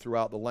people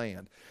throughout the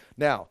land.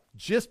 Now,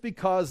 just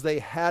because they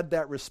had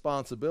that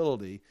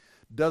responsibility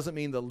doesn't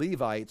mean the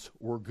Levites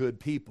were good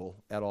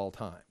people at all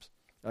times.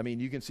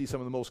 You can see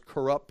some of the most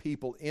corrupt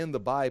people in the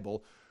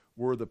Bible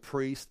were the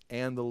priests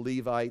and the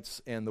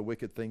Levites and the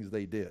wicked things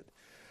they did.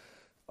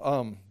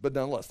 But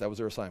nonetheless, that was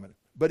their assignment.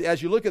 But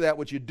as you look at that,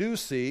 what you do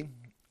see,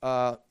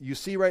 you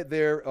see right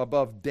there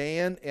above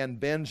Dan and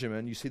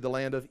Benjamin, you see the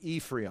land of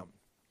Ephraim.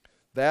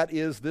 That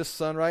is this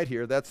son right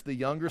here. That's the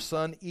younger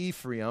son,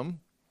 Ephraim.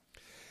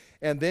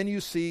 And then you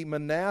see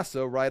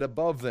Manasseh right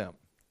above them.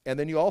 And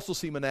then you also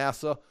see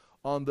Manasseh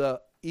on the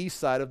east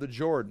side of the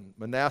Jordan.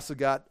 Manasseh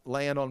got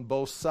land on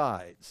both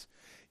sides.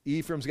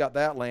 Ephraim's got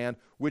that land,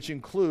 which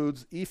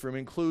Ephraim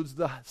includes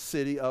the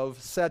city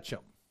of Shechem,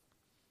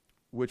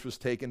 which was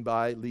taken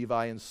by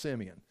Levi and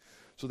Simeon.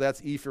 So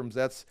that's Ephraim's.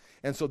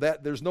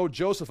 There's no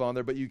Joseph on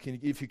there, but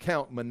if you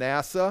count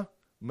Manasseh,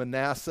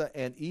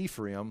 and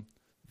Ephraim,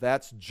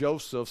 that's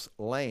Joseph's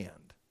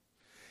land.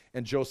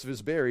 And Joseph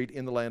is buried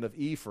in the land of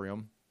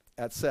Ephraim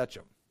at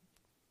Shechem.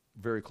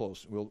 Very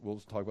close.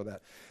 We'll talk about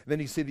that. And then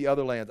you see the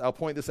other lands. I'll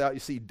point this out. You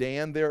see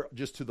Dan there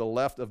just to the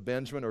left of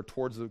Benjamin or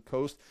towards the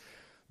coast.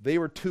 They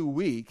were too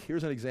weak.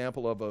 Here's an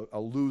example of a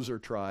loser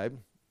tribe.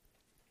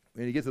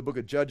 When you get to the book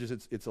of Judges,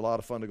 it's a lot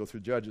of fun to go through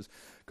Judges,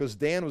 because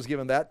Dan was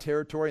given that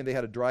territory and they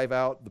had to drive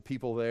out the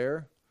people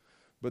there,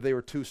 but they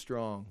were too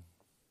strong.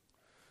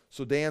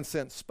 So Dan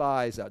sent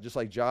spies out, just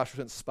like Joshua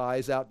sent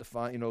spies out to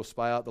find,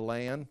 spy out the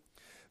land.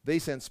 They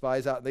sent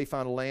spies out. They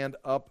found a land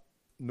up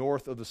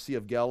north of the Sea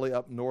of Galilee,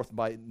 up north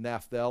by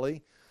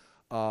Naphtali,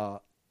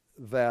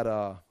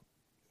 that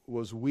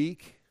was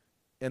weak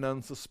and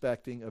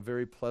unsuspecting, a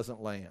very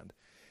pleasant land.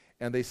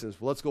 And they says,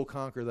 well, let's go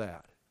conquer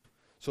that.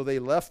 So they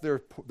left their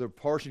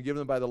portion given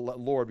them by the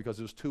Lord because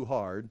it was too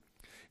hard.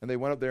 And they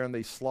went up there and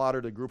they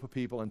slaughtered a group of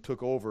people and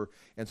took over.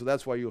 And so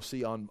that's why you'll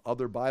see on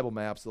other Bible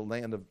maps the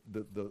land of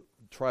the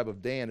tribe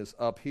of Dan is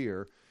up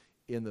here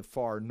in the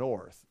far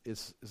north.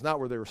 It's not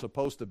where they were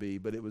supposed to be,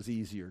 but it was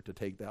easier to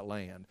take that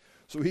land.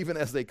 So even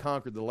as they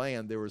conquered the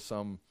land, there were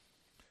some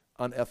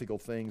unethical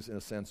things, in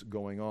a sense,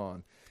 going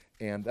on.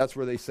 And that's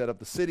where they set up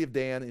the city of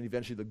Dan, and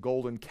eventually the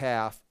golden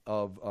calf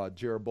of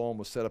Jeroboam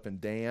was set up in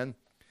Dan,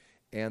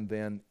 and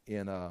then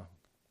in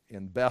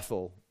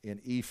Bethel in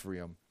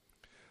Ephraim.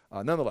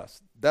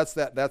 Nonetheless, that's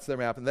their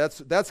map, and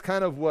that's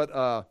kind of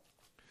what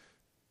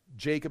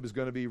Jacob is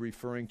going to be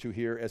referring to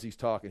here as he's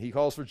talking. He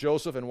calls for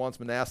Joseph and wants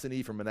Manasseh and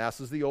Ephraim.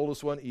 Manasseh's the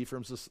oldest one,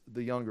 Ephraim's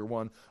the younger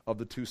one of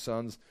the two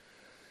sons.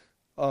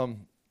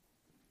 And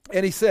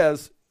he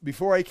says,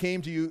 before I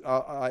came to you,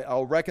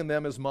 I'll reckon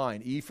them as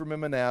mine. Ephraim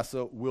and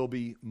Manasseh will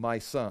be my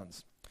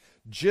sons,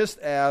 just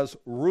as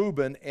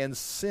Reuben and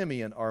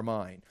Simeon are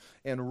mine.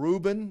 And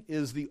Reuben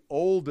is the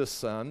oldest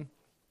son.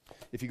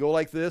 If you go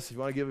like this, if you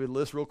want to give a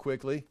list real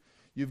quickly,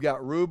 you've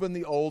got Reuben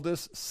the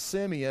oldest,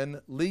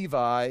 Simeon,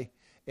 Levi,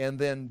 and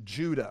then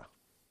Judah.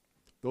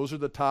 Those are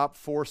the top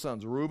four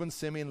sons: Reuben,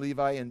 Simeon,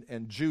 Levi,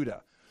 and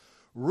Judah.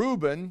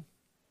 Reuben,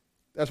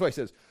 that's why he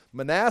says,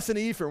 Manasseh and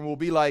Ephraim will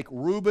be like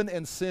Reuben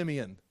and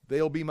Simeon.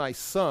 They'll be my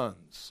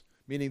sons,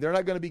 meaning they're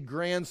not going to be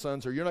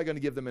grandsons, or you're not going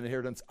to give them an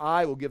inheritance.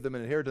 I will give them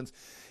an inheritance.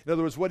 In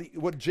other words,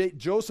 what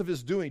Jacob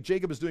is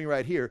doing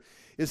right here,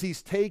 is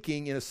he's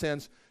taking, in a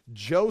sense,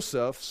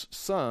 Joseph's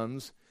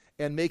sons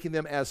and making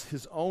them as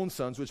his own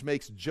sons, which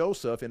makes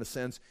Joseph, in a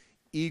sense,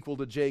 equal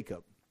to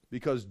Jacob.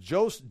 Because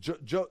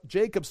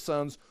Jacob's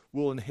sons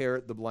will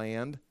inherit the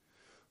land.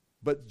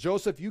 But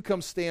Joseph, you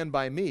come stand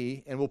by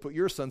me, and we'll put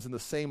your sons in the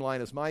same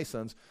line as my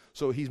sons.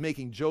 So he's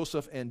making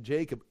Joseph and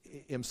Jacob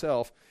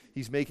himself,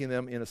 he's making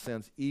them, in a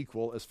sense,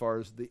 equal as far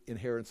as the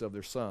inheritance of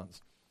their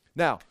sons.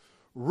 Now,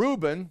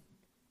 Reuben,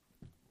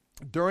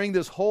 during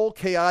this whole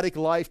chaotic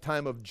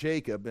lifetime of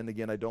Jacob, and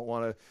again, I don't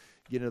want to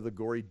get into the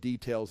gory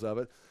details of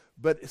it,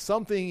 but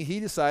he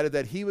decided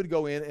that he would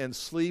go in and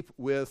sleep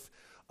with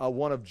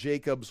one of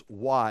Jacob's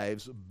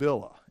wives,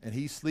 Bilhah. And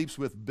he sleeps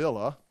with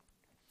Bilhah,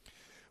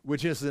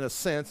 which is, in a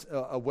sense,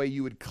 a way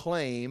you would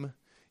claim,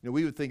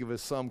 we would think of it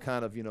as some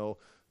kind of,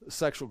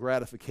 sexual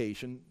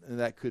gratification, and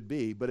that could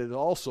be, but it's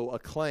also a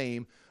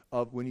claim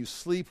of when you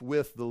sleep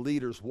with the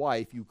leader's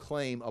wife, you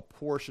claim a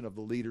portion of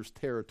the leader's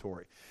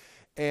territory.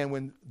 And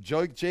when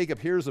Jacob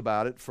hears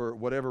about it, for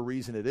whatever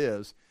reason it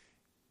is,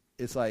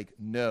 it's like,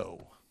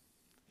 no.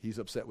 He's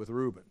upset with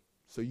Reuben.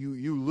 So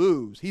you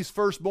lose. He's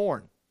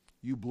firstborn.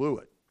 You blew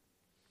it.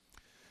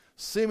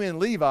 Simeon and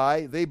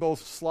Levi, they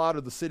both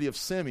slaughtered the city of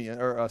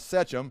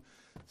Shechem.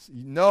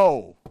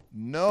 No,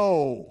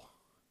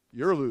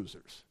 you're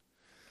losers.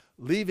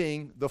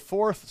 Leaving the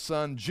fourth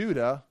son,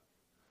 Judah,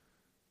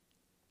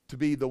 to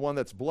be the one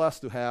that's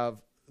blessed to have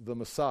the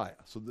Messiah.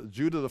 So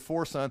Judah, the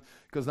fourth son,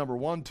 because number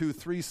 1, 2,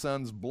 3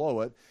 sons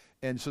blow it.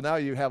 And so now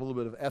you have a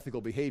little bit of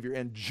ethical behavior.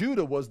 And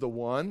Judah was the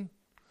one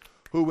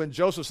who, when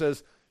Joseph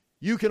says,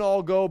 you can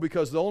all go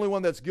because the only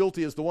one that's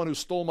guilty is the one who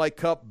stole my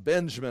cup,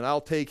 Benjamin.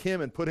 I'll take him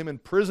and put him in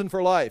prison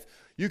for life.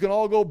 You can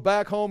all go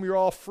back home. You're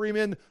all free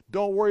men.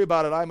 Don't worry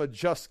about it. I'm a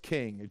just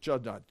king.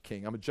 Not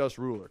king. I'm a just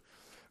ruler.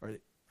 Or,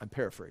 I'm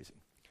paraphrasing.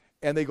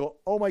 And they go,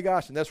 oh my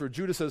gosh. And that's where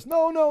Judah says,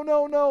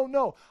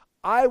 no.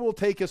 I will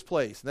take his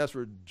place. And that's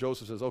where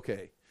Joseph says,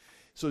 okay.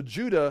 So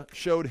Judah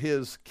showed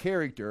his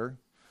character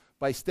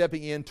by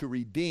stepping in to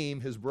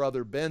redeem his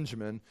brother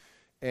Benjamin.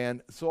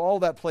 And so all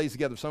that plays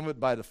together, some of it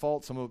by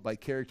default, some of it by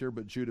character,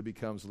 but Judah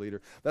becomes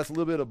leader. That's a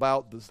little bit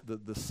about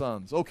the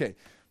sons. Okay.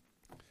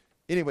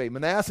 Anyway,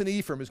 Manasseh and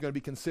Ephraim is going to be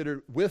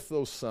considered with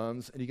those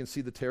sons, and you can see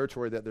the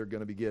territory that they're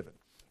going to be given.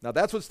 Now,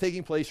 that's what's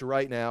taking place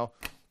right now.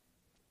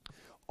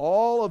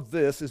 All of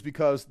this is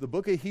because the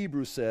book of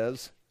Hebrews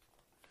says,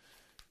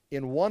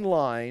 in one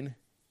line,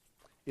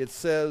 it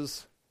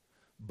says,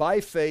 by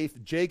faith,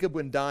 Jacob,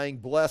 when dying,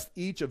 blessed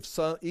each of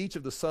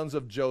the sons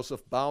of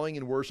Joseph, bowing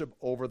in worship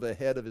over the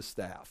head of his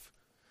staff.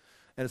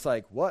 And it's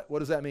like, what? What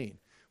does that mean?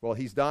 Well,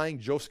 he's dying,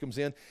 Joseph comes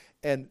in,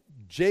 and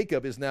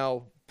Jacob is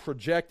now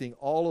projecting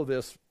all of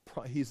this.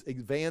 He's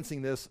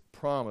advancing this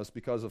promise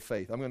because of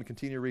faith. I'm going to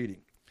continue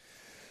reading.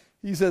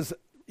 He says,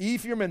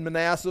 Ephraim and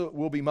Manasseh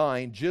will be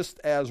mine, just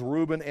as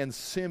Reuben and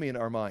Simeon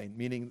are mine,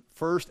 meaning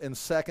first and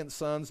second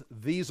sons.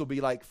 These will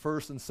be like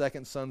first and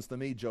second sons to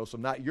me, Joseph,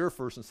 not your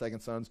first and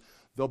second sons.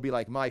 They'll be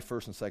like my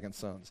first and second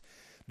sons.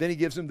 Then he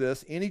gives him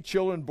this: any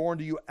children born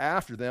to you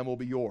after them will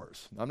be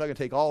yours. I'm not going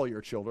to take all of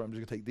your children. I'm just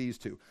going to take these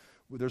two.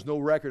 There's no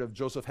record of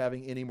Joseph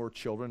having any more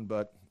children,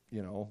 but,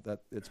 that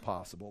it's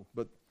possible.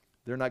 But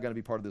they're not going to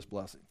be part of this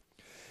blessing.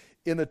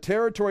 In the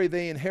territory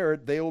they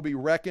inherit, they will be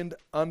reckoned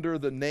under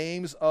the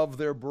names of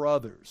their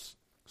brothers.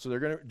 So they're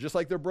going to, just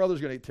like their brothers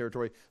are going to get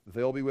territory,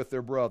 they'll be with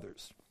their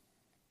brothers.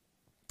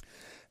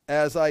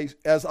 As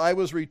I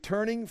was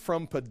returning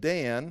from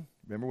Padan,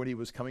 remember when he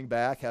was coming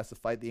back, has to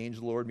fight the angel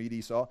of the Lord, meet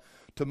Esau.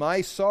 To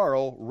my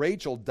sorrow,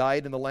 Rachel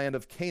died in the land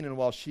of Canaan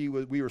while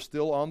we were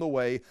still on the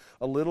way,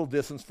 a little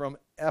distance from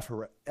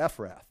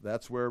Ephrath.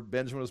 That's where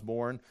Benjamin was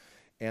born,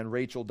 and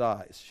Rachel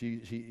dies.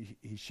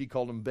 She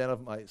called him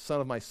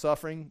son of my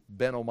suffering,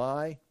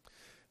 Ben-Oni,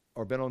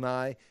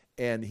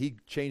 and he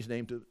changed the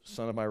name to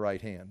son of my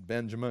right hand,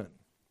 Benjamin.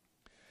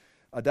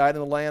 I died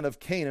in the land of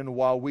Canaan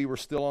while we were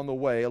still on the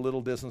way, a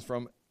little distance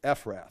from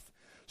Ephrath.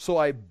 So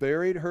I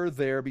buried her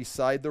there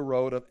beside the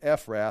road of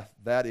Ephrath,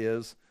 that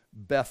is,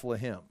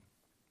 Bethlehem.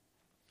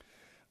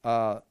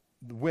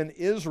 When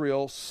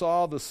Israel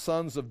saw the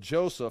sons of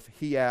Joseph,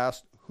 he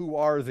asked, who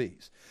are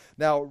these?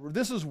 Now,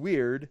 this is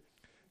weird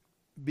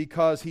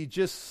because he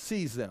just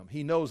sees them.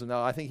 He knows them.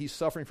 Now, I think he's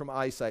suffering from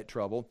eyesight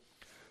trouble.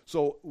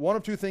 So one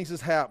of two things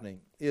is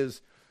happening.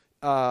 These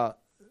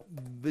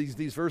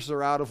verses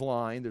are out of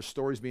line. There's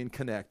stories being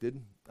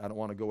connected. I don't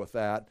want to go with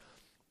that.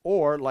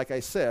 Or, like I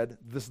said,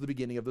 this is the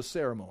beginning of the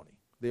ceremony.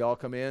 They all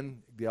come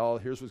in.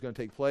 Here's what's going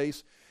to take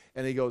place.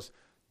 And he goes,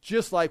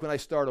 just like when I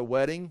start a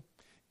wedding,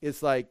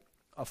 it's like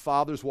a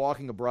father's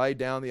walking a bride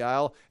down the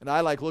aisle, and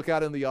I look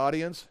out in the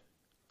audience.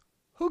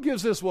 Who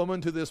gives this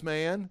woman to this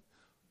man?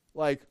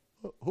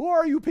 Who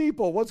are you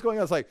people? What's going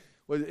on? It's like,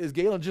 well, is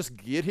Galen just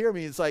get here? I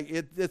mean, it's like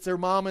it's her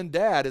mom and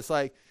dad. It's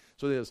like,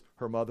 so there's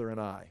her mother and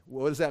I.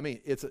 What does that mean?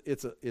 It's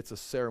a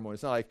ceremony.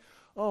 It's not like,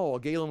 oh,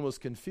 Galen was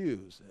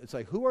confused. It's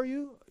like, who are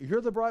you?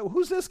 You're the bride. Well,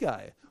 who's this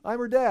guy? I'm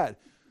her dad.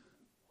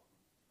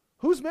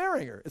 Who's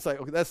marrying her? It's like,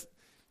 okay,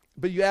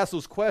 but you ask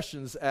those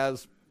questions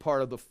as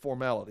part of the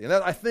formality. And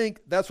I think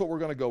that's what we're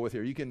going to go with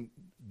here. You can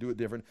do it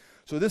different.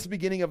 So this is the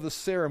beginning of the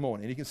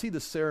ceremony, and you can see the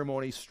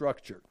ceremony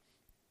structure.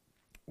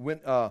 When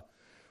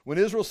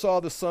Israel saw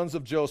the sons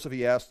of Joseph,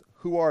 he asked,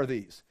 who are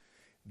these?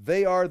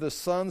 They are the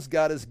sons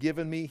God has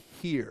given me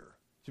here.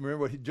 Do you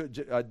remember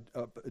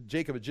what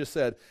Jacob had just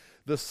said?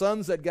 The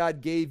sons that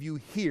God gave you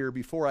here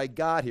before I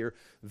got here,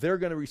 they're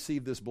going to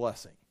receive this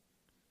blessing.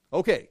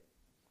 Okay,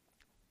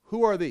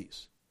 who are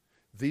these?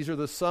 These are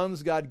the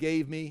sons God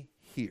gave me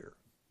here.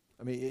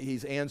 I mean,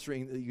 he's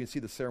answering, you can see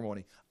the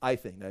ceremony, I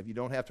think. Now, if you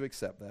don't have to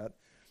accept that,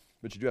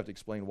 but you do have to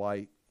explain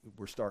why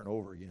we're starting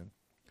over again.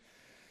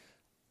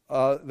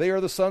 They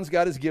are the sons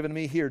God has given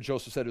me here,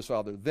 Joseph said to his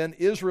father. Then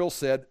Israel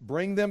said,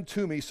 bring them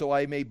to me so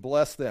I may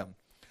bless them.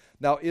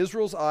 Now,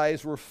 Israel's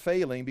eyes were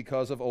failing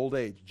because of old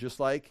age, just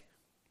like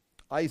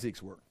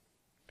Isaac's were.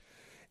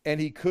 And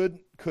he could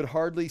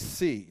hardly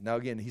see. Now,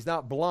 again, he's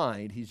not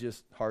blind, he's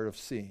just hard of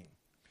seeing.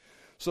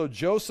 So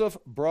Joseph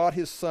brought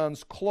his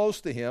sons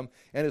close to him,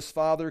 and his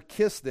father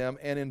kissed them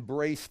and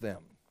embraced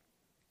them.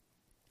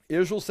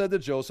 Israel said to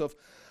Joseph,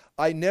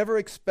 I never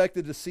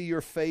expected to see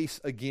your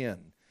face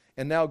again,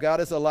 and now God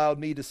has allowed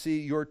me to see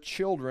your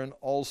children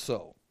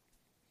also.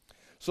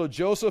 So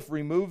Joseph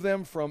removed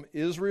them from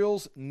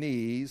Israel's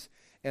knees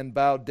and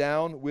bowed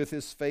down with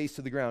his face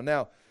to the ground.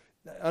 Now,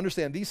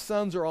 understand, these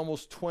sons are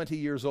almost 20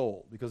 years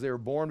old because they were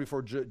born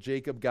before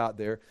Jacob got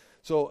there.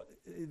 So,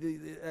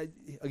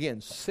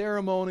 again,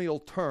 ceremonial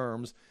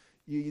terms,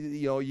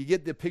 you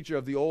get the picture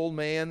of the old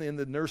man in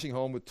the nursing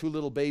home with two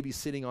little babies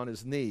sitting on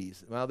his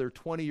knees. Now, they're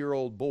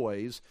 20-year-old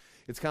boys.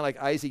 It's kind of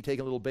like Isaac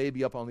taking a little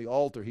baby up on the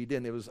altar. He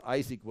didn't.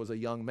 Isaac was a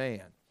young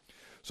man.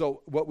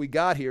 So what we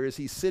got here is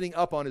he's sitting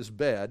up on his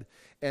bed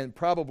and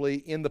probably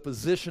in the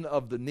position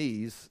of the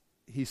knees.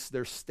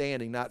 They're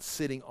standing, not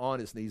sitting on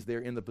his knees. They're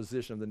in the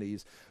position of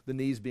the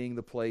knees being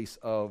the place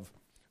of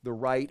the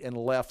right and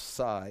left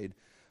side.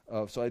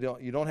 So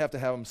you don't have to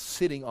have them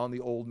sitting on the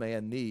old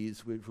man's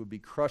knees, which would be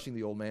crushing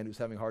the old man who's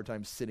having a hard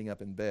time sitting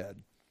up in bed.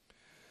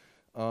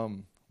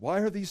 Why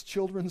are these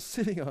children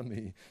sitting on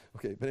me?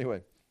 Okay, but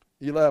anyway,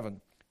 11.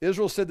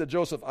 Israel said to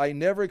Joseph, I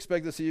never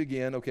expect to see you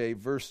again. Okay,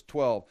 verse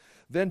 12.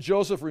 Then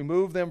Joseph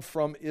removed them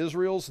from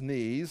Israel's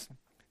knees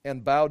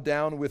and bowed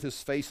down with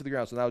his face to the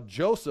ground. So now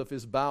Joseph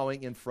is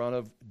bowing in front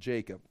of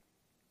Jacob.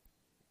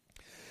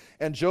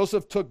 And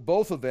Joseph took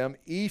both of them,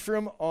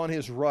 Ephraim on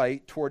his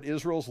right toward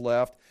Israel's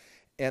left,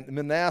 and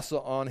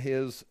Manasseh on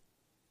his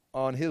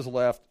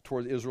left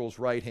toward Israel's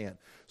right hand.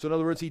 So in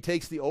other words, he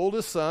takes the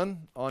oldest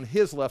son on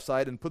his left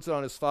side and puts it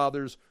on his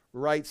father's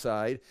right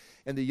side,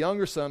 and the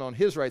younger son on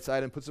his right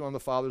side and puts it on the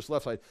father's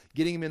left side,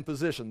 getting him in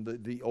position.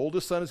 The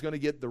oldest son is going to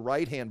get the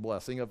right hand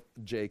blessing of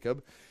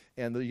Jacob,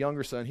 and the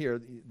younger son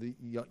here,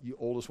 the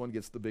oldest one,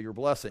 gets the bigger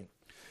blessing.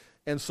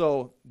 And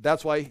so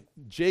that's why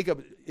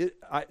Jacob,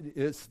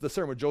 it's the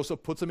ceremony.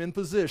 Joseph puts him in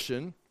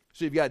position,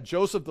 So you've got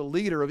Joseph, the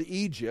leader of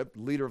Egypt,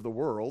 leader of the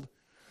world,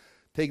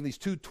 taking these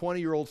two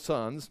 20-year-old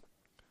sons,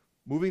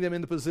 moving them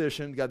into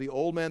position, got the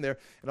old man there,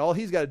 and all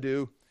he's got to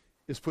do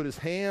is put his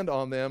hand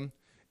on them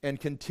and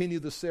continue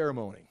the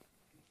ceremony.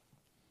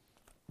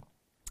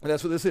 And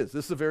that's what this is.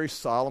 This is a very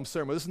solemn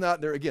ceremony. This is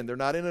not, they're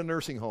not in a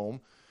nursing home.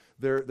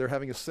 They're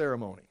having a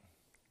ceremony.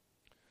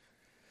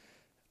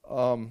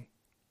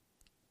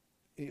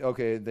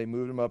 Okay, they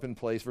moved him up in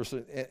place.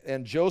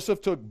 And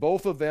Joseph took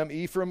both of them,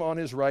 Ephraim on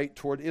his right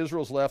toward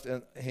Israel's left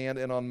hand,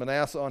 and on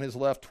Manasseh on his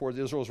left toward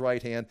Israel's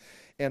right hand,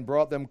 and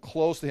brought them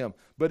close to him.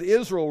 But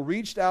Israel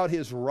reached out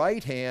his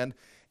right hand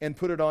and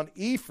put it on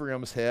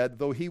Ephraim's head,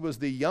 though he was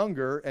the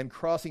younger, and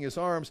crossing his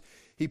arms,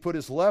 he put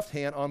his left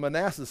hand on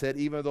Manasseh's head,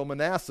 even though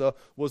Manasseh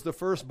was the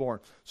firstborn.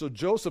 So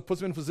Joseph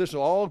puts him in position.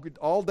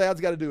 All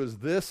Dad's got to do is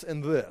this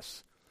and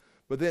this.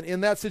 But then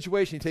in that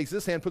situation, he takes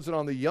this hand, puts it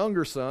on the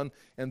younger son,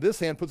 and this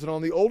hand puts it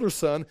on the older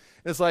son. And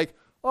it's like,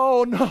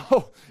 oh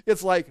no.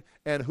 It's like,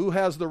 and who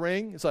has the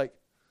ring? It's like,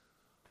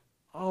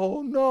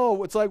 oh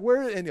no. It's like,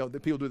 where, and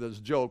the people do this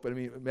joke, but I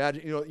mean,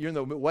 imagine, you're in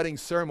the wedding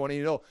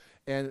ceremony,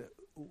 and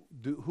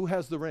who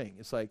has the ring?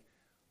 It's like,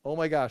 oh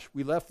my gosh,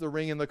 we left the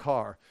ring in the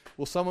car.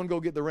 Will someone go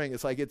get the ring?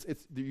 It's like,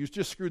 you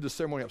just screwed the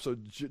ceremony up. So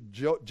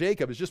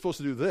Jacob is just supposed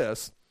to do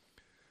this,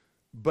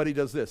 but he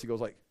does this. He goes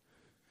like,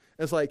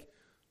 it's like,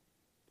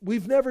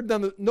 we've never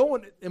done no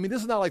one,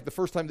 this is not like the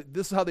first time,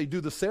 this is how they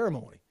do the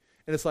ceremony.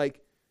 And it's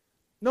like,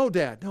 no,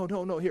 Dad,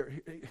 no,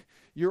 here,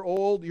 you're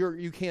old,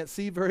 you can't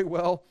see very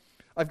well.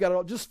 I've got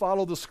to just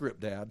follow the script,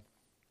 Dad.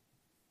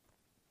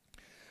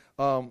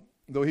 Though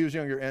he was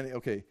younger,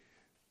 okay.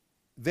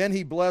 Then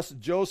he blessed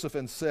Joseph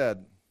and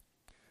said,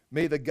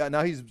 may the God,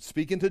 now he's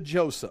speaking to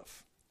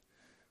Joseph,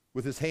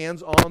 with his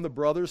hands on the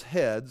brothers'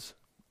 heads,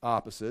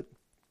 opposite.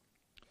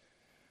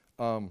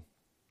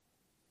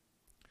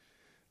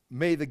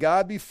 May the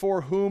God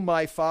before whom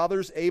my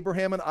fathers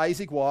Abraham and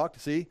Isaac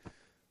walked, see?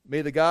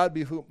 May the God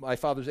be whom my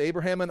fathers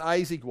Abraham and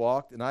Isaac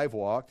walked, and I've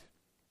walked.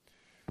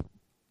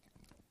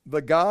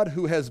 The God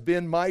who has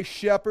been my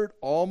shepherd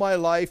all my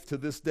life to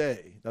this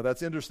day. Now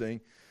that's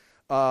interesting.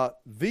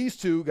 These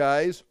two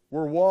guys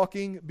were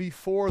walking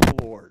before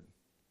the Lord.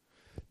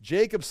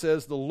 Jacob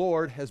says, the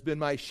Lord has been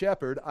my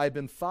shepherd. I've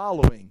been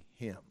following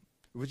him.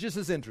 Which just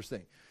is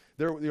interesting.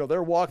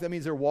 They're walking, that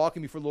means they're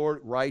walking before the Lord,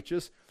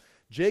 righteous.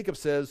 Jacob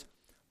says,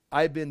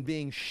 I've been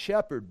being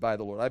shepherded by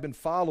the Lord. I've been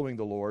following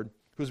the Lord,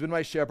 who's been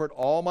my shepherd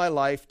all my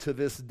life to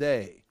this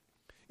day.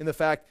 In the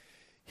fact,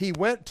 he's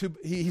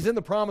in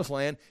the promised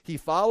land. He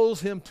follows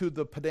him to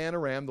the Padan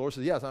Aram. The Lord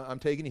says, yes, I'm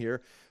taking you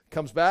here.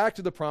 Comes back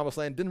to the promised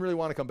land. Didn't really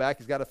want to come back.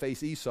 He's got to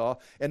face Esau.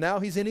 And now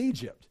he's in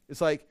Egypt.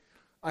 It's like,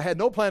 I had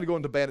no plan to go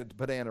into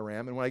Padan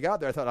Aram. And when I got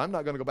there, I thought, I'm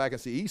not going to go back and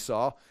see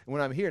Esau. And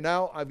when I'm here,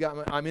 now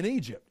I'm in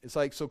Egypt. It's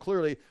like, so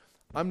clearly,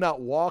 I'm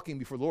not walking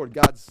before the Lord.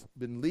 God's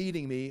been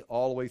leading me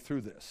all the way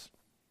through this.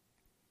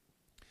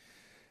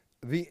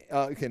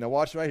 Okay, now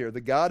watch right here.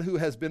 The God who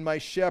has been my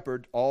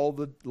shepherd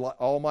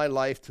all my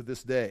life to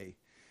this day.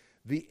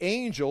 The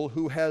angel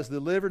who has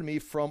delivered me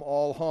from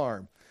all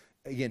harm.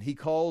 Again, he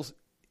calls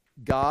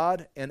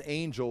God and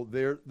angel,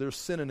 they're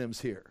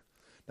synonyms here.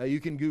 Now you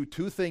can do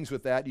two things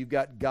with that. You've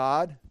got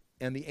God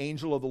and the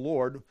angel of the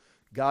Lord.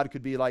 God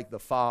could be like the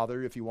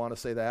Father, if you want to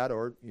say that,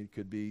 or it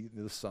could be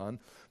the Son.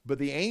 But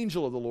the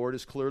angel of the Lord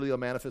is clearly a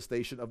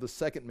manifestation of the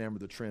second member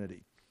of the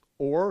Trinity.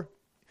 Or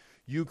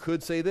you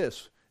could say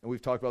this, and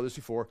we've talked about this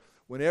before,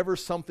 whenever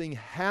something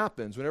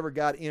happens, whenever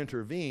God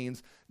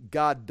intervenes,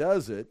 God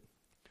does it,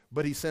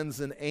 but he sends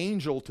an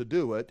angel to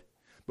do it.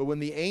 But when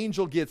the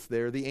angel gets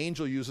there, the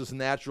angel uses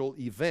natural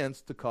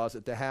events to cause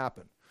it to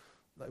happen.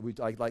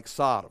 Like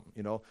Sodom,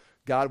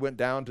 God went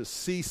down to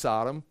see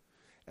Sodom,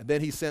 and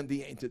then he sent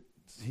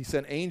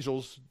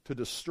angels to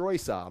destroy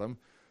Sodom.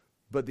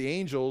 But the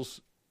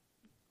angels,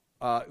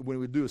 when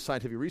we do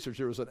scientific research,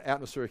 there was an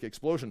atmospheric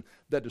explosion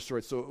that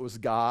destroyed. So it was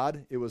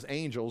God, it was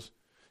angels,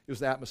 it was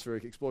the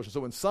atmospheric explosion.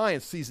 So when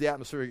science sees the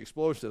atmospheric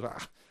explosion,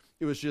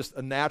 it was just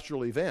a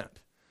natural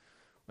event.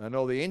 I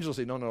know the angels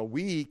say, no,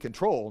 we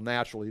control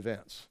natural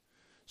events.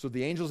 So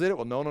the angels did it.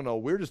 Well, no,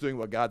 we're just doing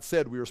what God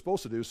said we were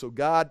supposed to do. So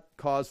God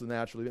caused the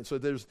natural event. So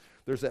there's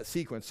that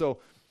sequence. So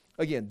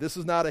again, this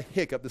is not a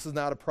hiccup. This is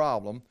not a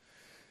problem.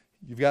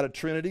 You've got a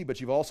Trinity, but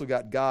you've also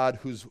got God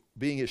who's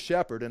being his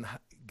shepherd, and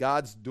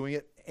God's doing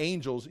it.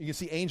 Angels, you can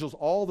see angels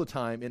all the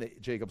time in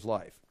Jacob's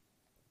life.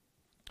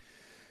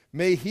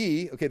 May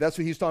he, okay, that's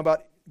what he's talking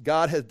about.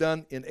 God has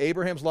done in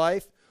Abraham's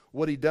life,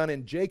 what he done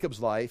in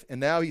Jacob's life, and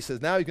now he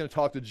says, now he's going to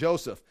talk to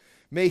Joseph.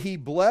 May he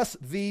bless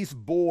these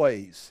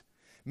boys.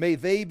 May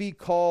they be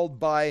called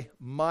by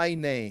my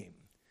name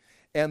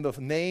and the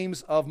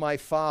names of my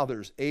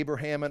fathers,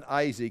 Abraham and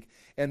Isaac,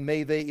 and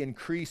may they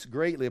increase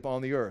greatly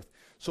upon the earth.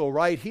 So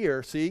right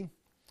here, see,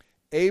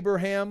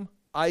 Abraham,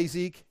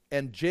 Isaac,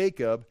 and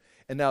Jacob,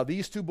 and now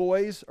these two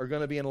boys are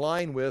going to be in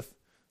line with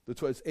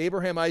it's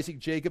Abraham, Isaac,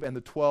 Jacob, and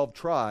the 12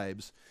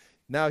 tribes.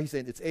 Now he's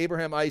saying it's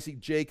Abraham, Isaac,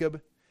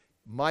 Jacob,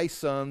 my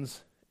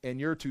sons, and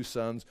your two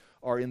sons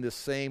are in this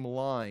same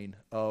line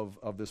of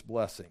this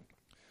blessing.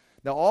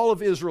 Now, all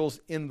of Israel's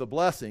in the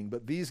blessing,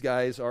 but these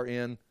guys are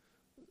in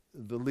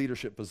the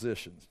leadership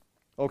positions.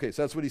 Okay,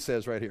 so that's what he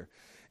says right here.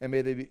 And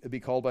may they be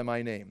called by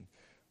my name.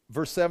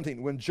 Verse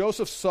 17, when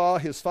Joseph saw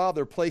his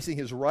father placing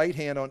his right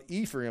hand on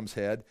Ephraim's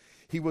head,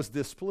 he was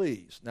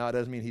displeased. Now, it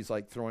doesn't mean he's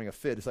like throwing a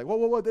fit. It's like,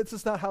 whoa, this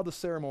is not how the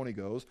ceremony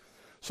goes.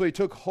 So he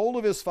took hold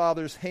of his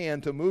father's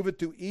hand to move it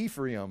to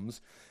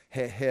Ephraim's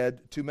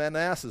head to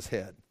Manasseh's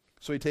head.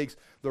 So he takes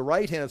the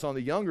right hand that's on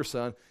the younger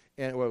son,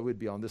 and well, it would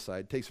be on this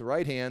side, takes the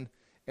right hand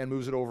and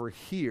moves it over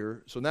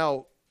here. So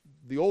now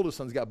the oldest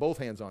son's got both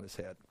hands on his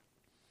head.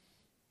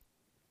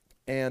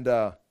 And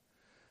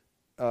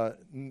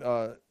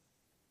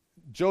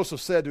Joseph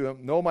said to him,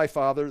 no, my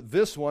father,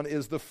 this one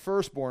is the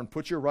firstborn.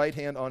 Put your right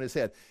hand on his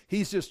head.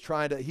 He's just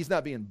trying to, he's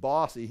not being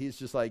bossy. He's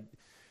just like,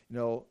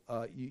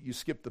 you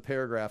skip the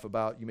paragraph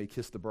about you may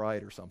kiss the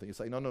bride or something. It's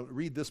like, no,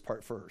 read this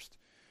part first.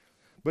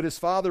 But his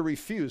father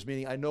refused,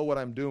 meaning, I know what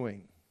I'm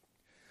doing.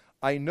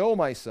 I know,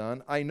 my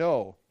son, I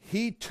know.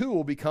 He too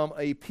will become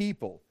a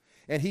people,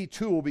 and he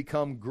too will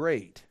become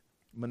great.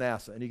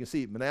 Manasseh. And you can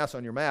see Manasseh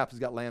on your map has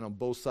got land on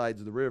both sides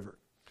of the river.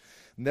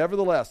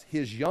 Nevertheless,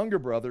 his younger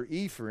brother,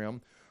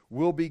 Ephraim,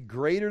 will be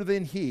greater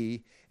than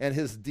he, and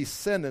his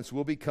descendants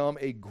will become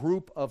a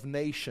group of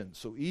nations.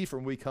 So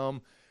Ephraim will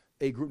become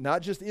a group,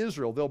 not just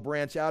Israel. They'll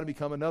branch out and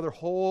become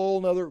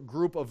whole other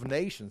group of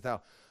nations.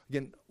 Now,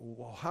 again,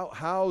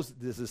 how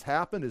does this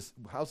happen?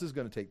 How's this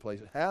going to take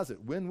place? It has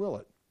it. When will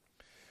it?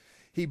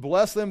 He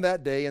blessed them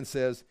that day and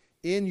says,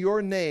 in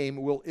your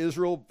name will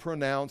Israel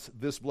pronounce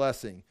this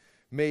blessing.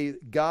 May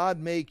God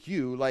make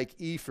you like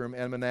Ephraim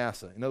and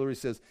Manasseh. In other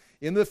words, he says,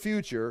 in the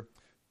future,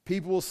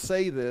 people will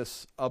say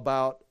this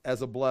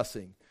as a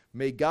blessing.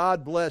 May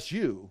God bless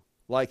you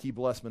like he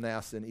blessed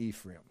Manasseh and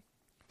Ephraim.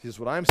 He says,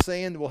 what I'm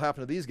saying will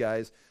happen to these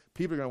guys,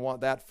 people are going to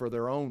want that for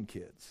their own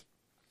kids.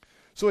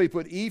 So he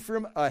put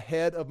Ephraim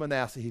ahead of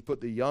Manasseh. He put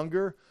the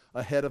younger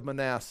ahead of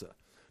Manasseh.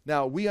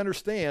 Now, we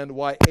understand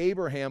why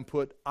Abraham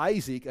put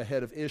Isaac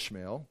ahead of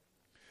Ishmael.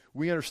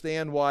 We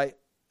understand why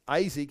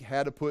Isaac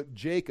had to put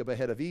Jacob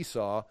ahead of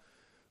Esau,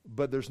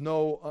 but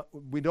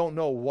we don't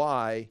know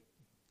why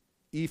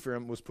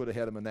Ephraim was put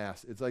ahead of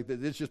Manasseh. It's like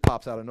this just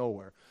pops out of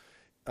nowhere.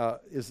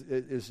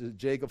 Is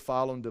Jacob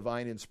following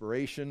divine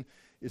inspiration?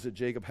 Is it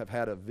Jacob have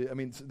had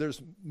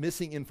there's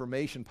missing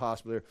information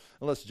possibly there,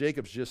 unless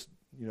Jacob's just,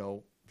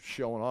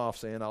 showing off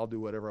saying, I'll do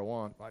whatever I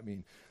want.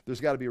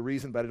 There's got to be a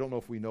reason, but I don't know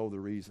if we know the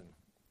reason.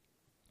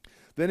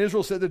 Then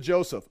Israel said to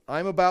Joseph,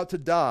 I'm about to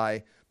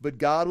die, but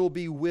God will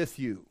be with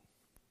you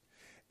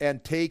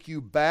and take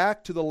you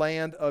back to the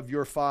land of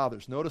your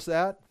fathers. Notice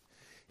that?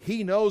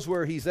 He knows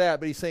where he's at,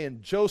 but he's saying,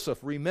 Joseph,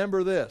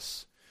 remember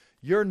this.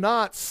 You're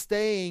not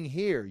staying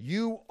here.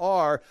 You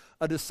are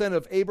a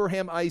descendant of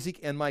Abraham, Isaac,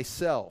 and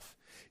myself.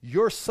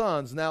 Your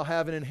sons now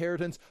have an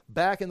inheritance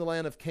back in the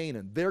land of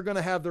Canaan. They're going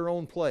to have their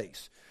own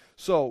place.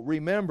 So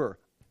remember,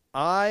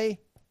 I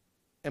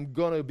am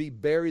going to be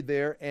buried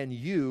there, and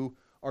you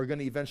are going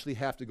to eventually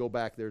have to go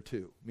back there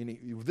too.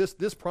 Meaning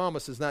this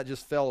promise is not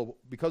just fell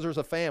because there's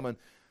a famine.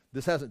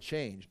 This hasn't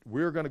changed.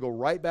 We're going to go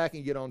right back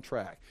and get on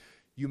track.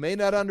 You may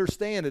not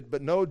understand it,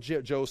 but know,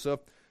 Joseph,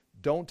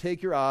 don't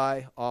take your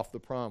eye off the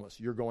promise.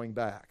 You're going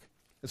back.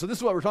 And so this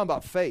is what we're talking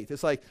about, faith.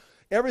 It's like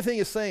everything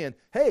is saying,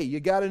 hey,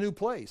 you got a new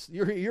place.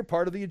 You're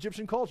part of the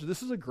Egyptian culture.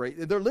 This is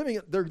they're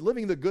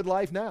living the good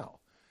life now.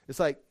 It's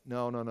like,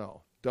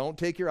 no. Don't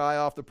take your eye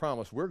off the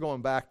promise. We're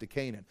going back to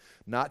Canaan.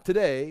 Not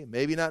today,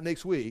 maybe not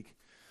next week,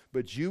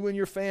 but you and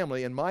your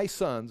family and my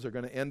sons are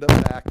going to end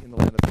up back in the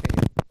land of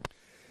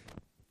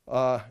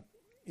Canaan.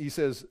 He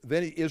says,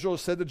 then Israel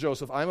said to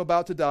Joseph, I'm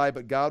about to die,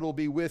 but God will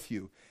be with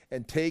you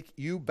and take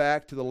you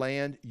back to the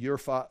land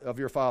of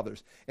your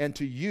fathers, and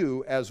to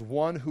you as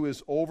one who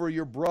is over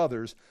your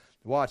brothers.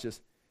 Watch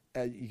this.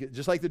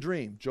 Just like the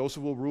dream,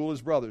 Joseph will rule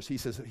his brothers. He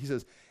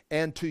says,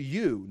 and to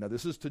you, now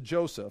this is to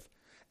Joseph,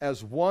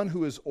 as one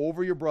who is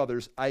over your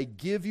brothers, I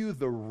give you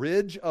the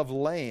ridge of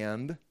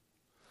land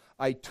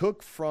I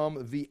took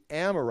from the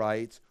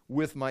Amorites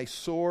with my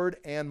sword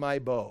and my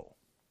bow.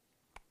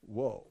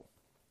 Whoa.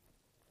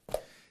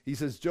 He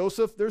says,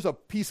 Joseph, there's a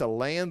piece of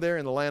land there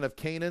in the land of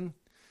Canaan.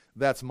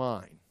 That's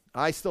mine.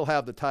 I still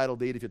have the title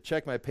deed. If you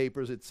check my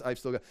papers,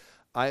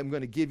 I'm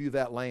going to give you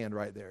that land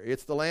right there.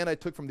 It's the land I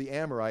took from the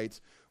Amorites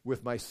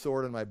with my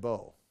sword and my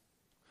bow.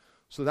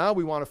 So now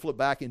we want to flip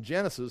back in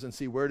Genesis and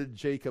see where did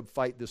Jacob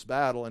fight this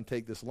battle and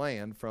take this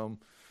land from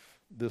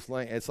this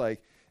land. It's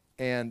like,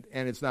 and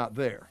it's not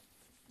there.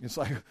 It's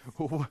like,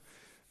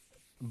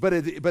 but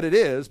it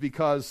is,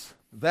 because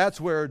that's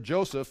where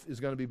Joseph is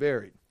going to be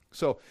buried.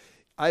 So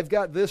I've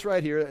got this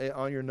right here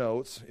on your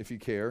notes, if you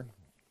care.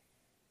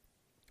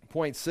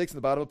 Point 6 in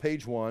the bottom of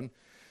page 1.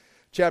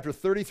 Chapter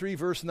 33,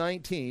 verse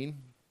 19.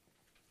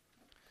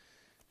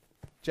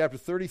 Chapter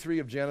 33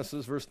 of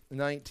Genesis, verse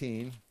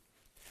 19.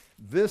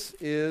 This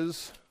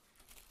is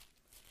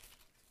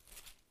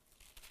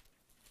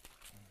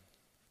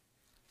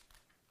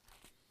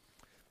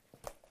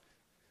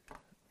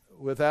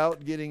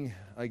without getting,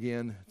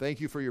 again, thank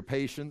you for your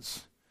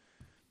patience.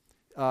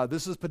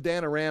 This is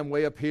Padan Aram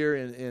way up here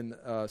in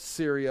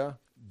Syria.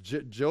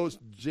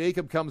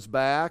 Jacob comes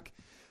back.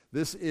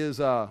 This is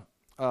the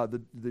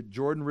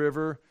Jordan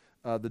River,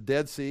 the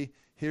Dead Sea.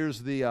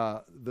 Here's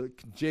the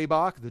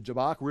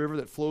Jabbok River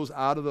that flows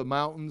out of the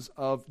mountains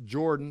of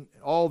Jordan.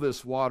 All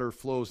this water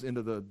flows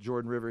into the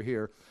Jordan River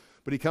here.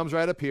 But he comes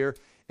right up here,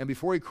 and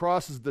before he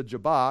crosses the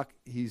Jabbok,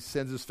 he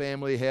sends his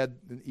family ahead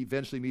and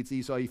eventually meets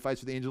Esau. He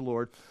fights with the angel of the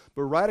Lord.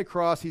 But right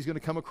across, he's going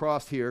to come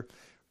across here.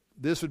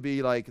 This would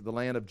be like the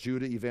land of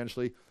Judah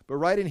eventually. But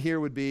right in here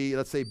would be,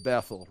 let's say,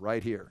 Bethel,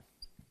 right here.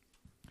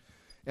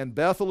 And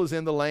Bethel is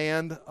in the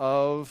land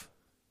of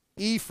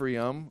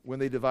Ephraim when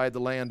they divide the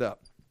land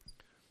up.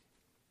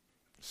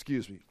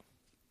 Excuse me.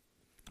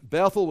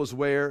 Bethel was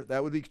where,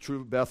 that would be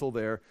true, Bethel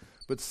there.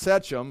 But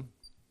Shechem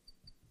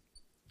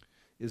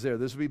is there.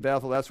 This would be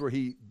Bethel. That's where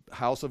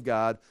house of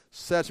God.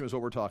 Shechem is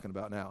what we're talking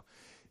about now.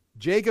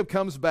 Jacob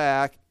comes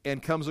back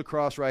and comes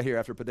across right here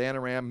after Padan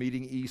Aram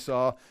meeting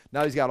Esau.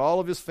 Now he's got all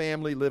of his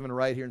family living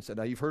right here.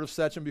 Now you've heard of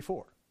Shechem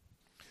before.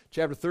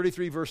 Chapter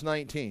 33, verse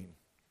 19.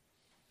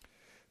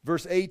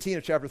 Verse 18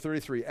 of chapter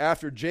 33.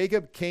 After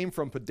Jacob came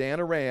from Padan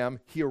Aram,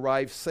 he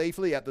arrived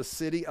safely at the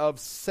city of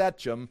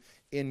Shechem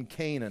in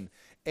Canaan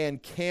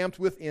and camped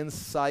within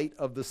sight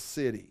of the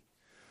city.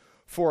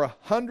 For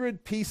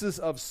 100 pieces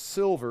of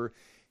silver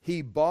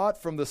he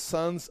bought from the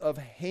sons of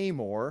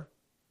Hamor,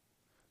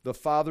 the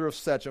father of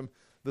Shechem.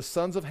 The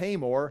sons of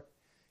Hamor.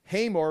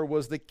 Hamor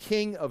was the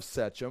king of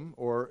Shechem,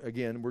 or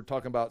again, we're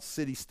talking about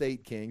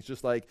city-state kings,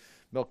 just like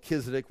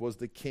Melchizedek was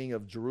the king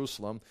of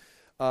Jerusalem.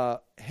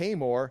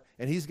 Hamor,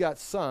 and he's got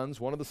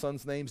sons. One of the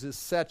sons' names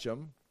is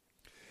Shechem.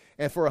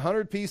 And for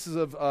 100 pieces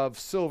of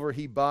silver,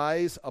 he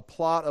buys a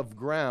plot of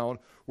ground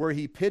where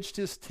he pitched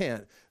his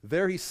tent.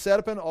 There he set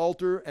up an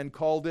altar and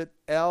called it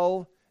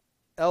El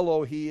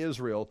Elohi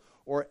Israel,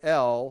 or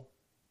El,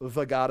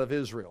 the God of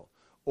Israel.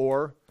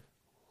 Or,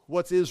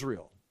 what's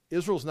Israel?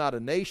 Israel's not a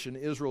nation.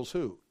 Israel's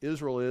who?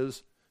 Israel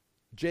is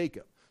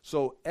Jacob.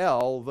 So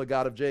El, the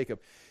God of Jacob.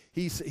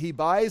 He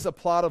buys a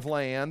plot of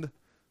land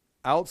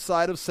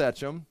outside of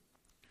Shechem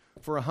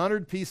for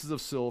 100 pieces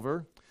of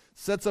silver,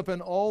 sets up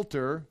an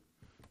altar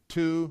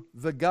to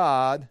the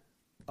God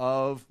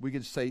of, we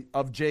could say,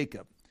 of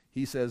Jacob.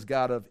 He says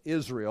God of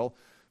Israel,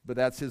 but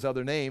that's his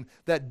other name,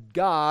 that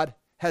God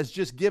has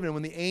just given him.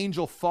 When the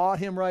angel fought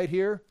him right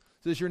here,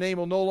 says your name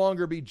will no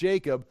longer be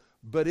Jacob,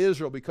 but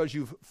Israel, because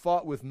you've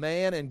fought with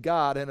man and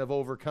God and have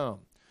overcome.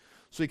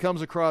 So he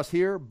comes across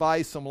here,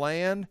 buys some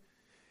land,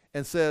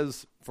 and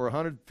says, for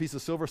 100 pieces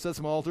of silver, sets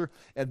an altar,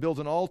 and builds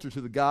an altar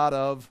to the God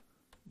of,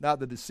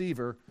 not the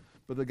deceiver,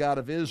 but the God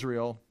of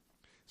Israel.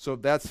 So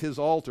that's his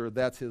altar,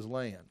 that's his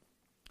land.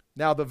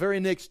 Now, the very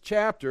next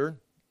chapter,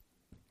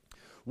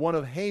 one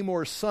of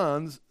Hamor's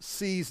sons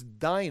sees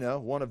Dinah,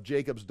 one of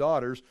Jacob's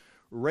daughters,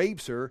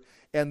 rapes her,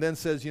 and then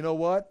says, you know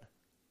what?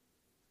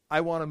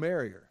 I want to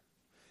marry her.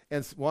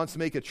 And wants to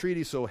make a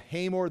treaty. So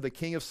Hamor, the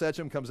king of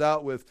Shechem, comes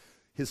out with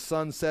his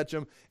son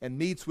Shechem and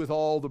meets with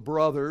all the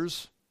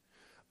brothers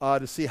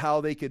to see how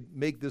they could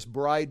make this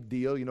bride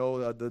deal,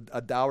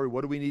 a dowry.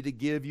 What do we need to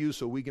give you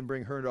so we can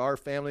bring her into our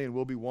family and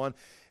we'll be one?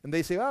 And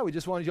they say, we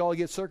just wanted you all to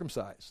get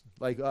circumcised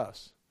like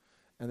us.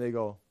 And they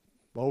go,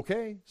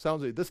 okay,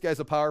 sounds like this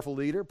guy's a powerful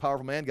leader,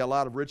 powerful man, got a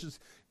lot of riches,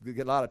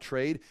 got a lot of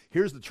trade.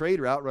 Here's the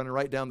trade route running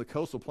right down the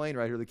coastal plain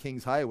right here, the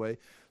King's Highway.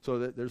 So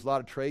there's a lot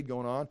of trade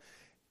going on.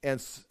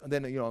 And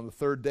then, on the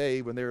third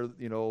day when they're,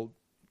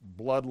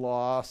 blood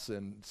loss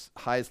and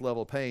highest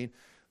level of pain,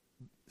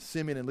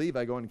 Simeon and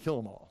Levi go in and kill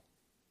them all.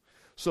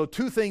 So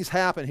two things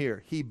happen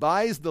here. He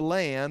buys the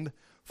land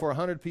for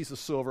 100 pieces of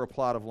silver, a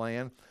plot of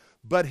land,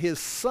 but his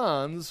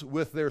sons,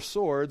 with their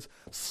swords,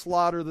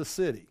 slaughter the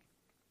city.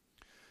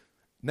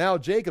 Now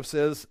Jacob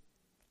says,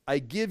 I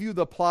give you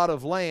the plot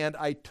of land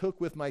I took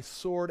with my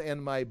sword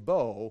and my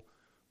bow,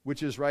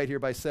 which is right here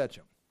by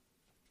Shechem.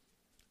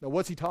 Now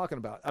what's he talking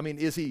about? I mean,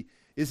 is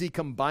he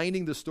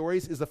combining the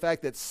stories? Is the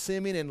fact that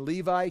Simeon and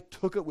Levi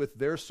took it with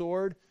their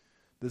sword,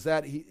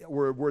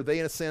 were they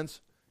in a sense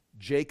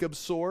Jacob's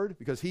sword?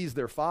 Because he's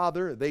their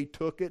father, they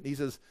took it, and he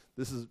says,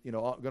 this is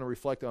going to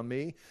reflect on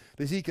me.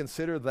 Does he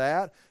consider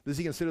that? Does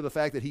he consider the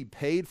fact that he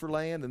paid for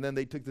land and then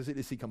they took this?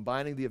 Is he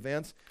combining the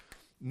events?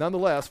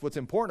 Nonetheless, what's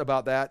important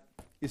about that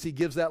is he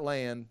gives that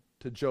land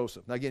to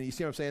Joseph. Now again, you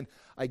see what I'm saying?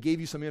 I gave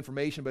you some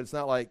information, but it's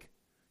not like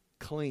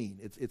clean.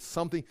 It's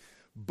something.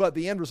 But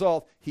the end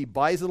result, he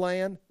buys the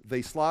land,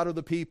 they slaughter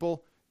the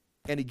people,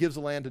 and he gives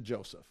the land to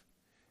Joseph.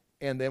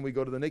 And then we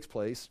go to the next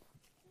place.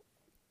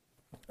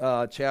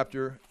 Go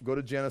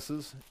to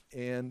Genesis,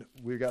 and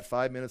we've got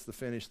 5 minutes to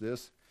finish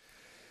this.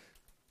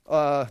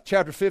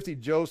 Chapter 50,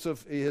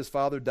 Joseph, his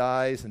father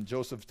dies, and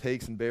Joseph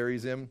takes and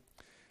buries him.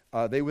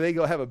 They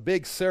go have a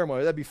big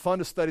ceremony. That'd be fun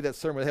to study that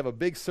ceremony. They have a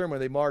big ceremony.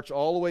 They march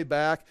all the way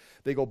back.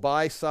 They go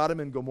by Sodom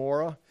and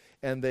Gomorrah,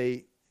 and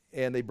they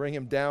bring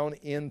him down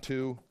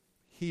into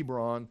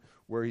Hebron,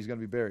 where he's going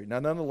to be buried. Now,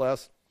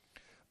 nonetheless,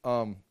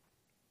 the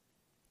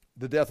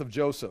death of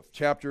Joseph.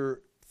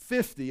 Chapter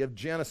 50 of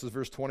Genesis,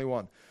 verse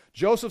 21.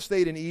 Joseph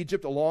stayed in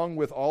Egypt along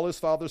with all his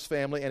father's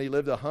family, and he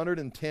lived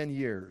 110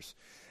 years,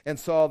 and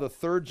saw the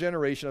third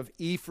generation of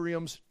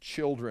Ephraim's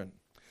children.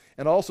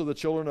 and also the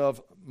children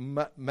of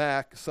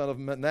Mach, son of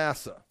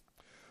Manasseh,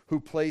 who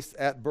were placed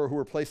at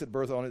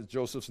birth on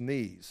Joseph's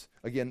knees.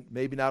 Again,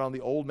 maybe not on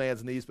the old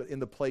man's knees, but in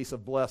the place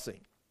of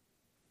blessing.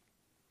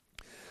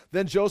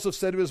 Then Joseph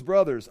said to his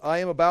brothers, I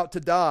am about to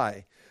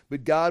die,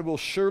 but God will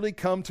surely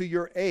come to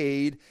your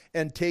aid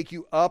and take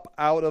you up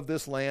out of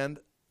this land,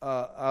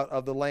 out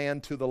of the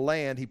land to the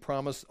land he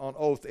promised on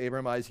oath to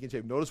Abraham, Isaac, and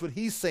Jacob. Notice what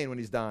he's saying when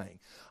he's dying.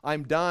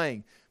 I'm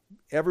dying.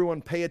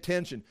 Everyone pay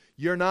attention.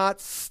 You're not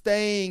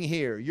staying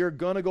here. You're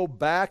going to go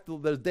back.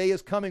 The day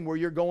is coming where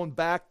you're going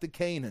back to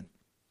Canaan.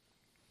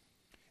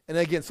 And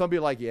again, some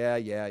people are like,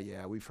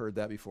 yeah, we've heard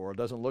that before. It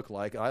doesn't look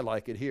like it. I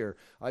like it here.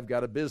 I've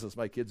got a business.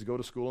 My kids go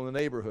to school in the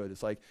neighborhood.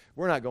 It's like,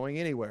 we're not going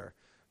anywhere.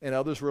 And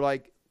others were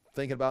like,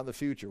 thinking about in the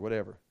future,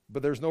 whatever.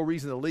 But there's no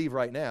reason to leave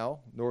right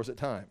now, nor is it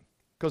time.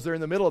 Because they're in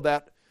the middle of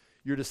that.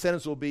 Your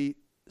descendants will be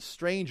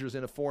strangers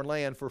in a foreign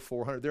land for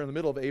 400. They're in the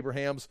middle of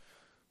Abraham's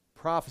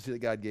prophecy that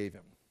God gave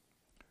him.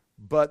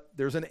 But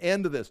there's an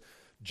end to this.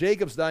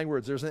 Jacob's dying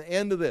words, there's an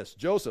end to this.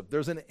 Joseph,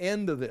 there's an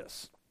end to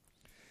this.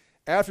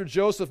 After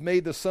Joseph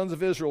made the sons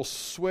of Israel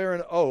swear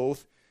an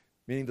oath,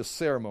 meaning the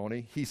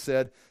ceremony, he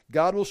said,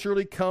 God will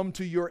surely come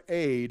to your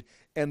aid,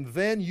 and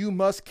then you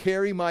must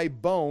carry my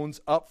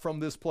bones up from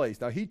this place.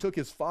 Now, he took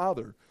his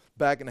father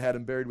back and had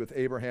him buried with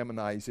Abraham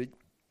and Isaac.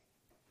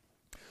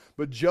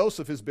 But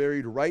Joseph is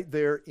buried right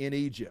there in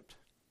Egypt,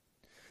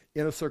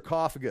 in a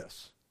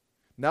sarcophagus.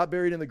 Not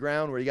buried in the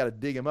ground where you got to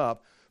dig him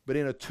up, but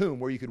in a tomb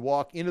where you could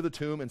walk into the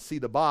tomb and see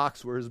the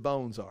box where his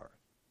bones are.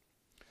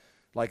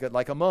 Like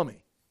a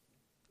mummy.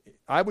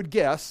 I would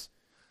guess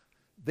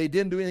they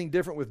didn't do anything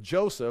different with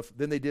Joseph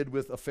than they did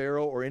with a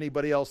pharaoh or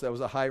anybody else that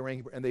was a high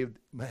rank, and they would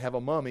have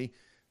a mummy,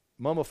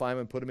 mummify him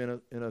and put him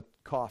in a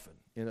coffin,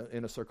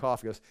 in a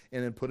sarcophagus,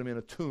 and then put him in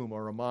a tomb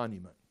or a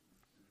monument.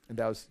 And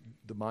that was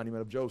the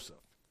monument of Joseph.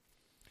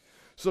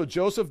 So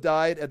Joseph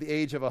died at the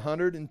age of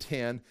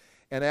 110,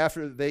 and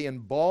after they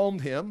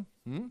embalmed him,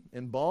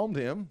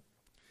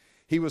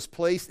 he was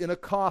placed in a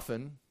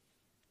coffin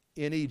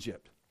in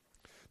Egypt.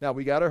 Now,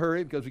 we got to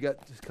hurry because we got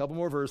a couple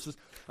more verses.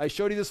 I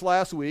showed you this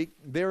last week.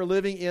 They were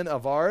living in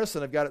Avaris,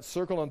 and I've got it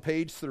circled on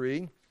page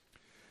 3.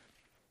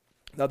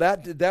 Now,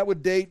 that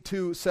would date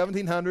to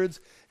 1700s,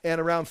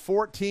 and around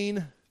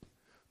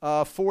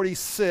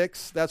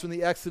 1446, that's when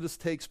the Exodus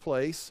takes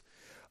place.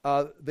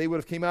 They would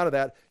have came out of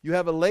that. You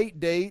have a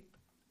late date,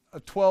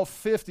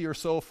 1250 or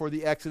so, for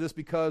the Exodus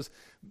because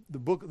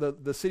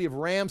the city of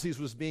Ramses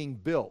was being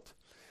built.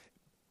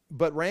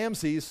 But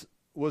Ramses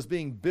was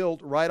being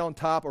built right on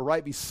top or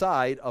right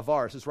beside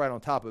Avaris. It's right on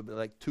top of it,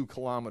 like 2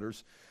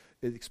 kilometers.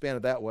 It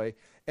expanded that way.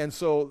 And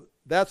so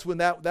that's when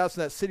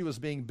that city was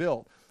being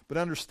built. But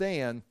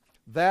understand,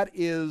 that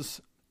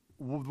is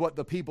what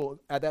the people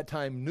at that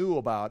time knew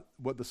about,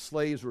 what the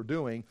slaves were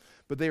doing,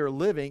 but they were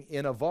living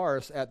in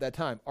Avaris at that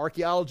time.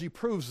 Archaeology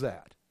proves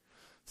that.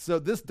 So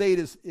this date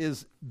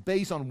is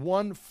based on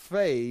one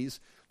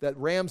phase that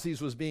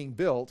Ramses was being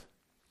built,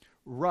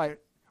 right,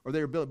 or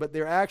they were built, but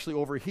they're actually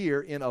over here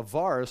in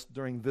Avaris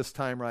during this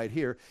time right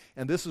here,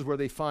 and this is where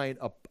they find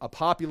a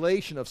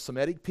population of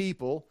Semitic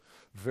people,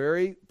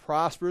 very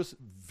prosperous,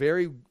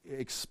 very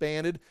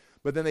expanded,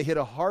 but then they hit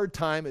a hard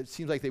time. It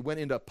seems like they went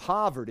into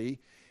poverty,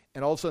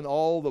 and all of a sudden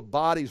all the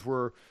bodies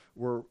the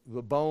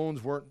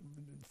bones weren't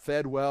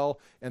fed well,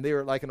 and they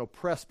were like an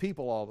oppressed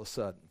people all of a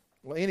sudden.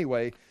 Well,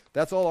 anyway,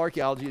 that's all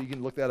archaeology. You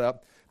can look that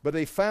up. But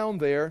they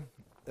found there,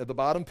 at the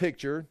bottom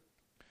picture,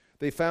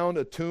 they found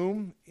a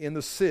tomb in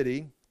the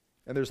city,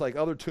 and there's like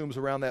other tombs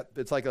around that.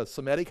 It's like a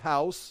Semitic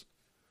house.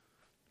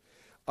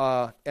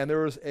 And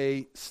there was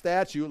a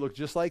statue. It looked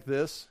just like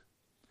this.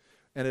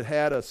 And it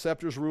had a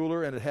scepter's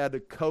ruler, and it had a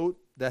coat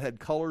that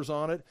had colors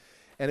on it.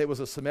 And it was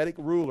a Semitic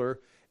ruler,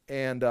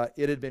 and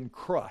it had been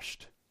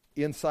crushed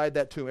inside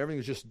that tomb. Everything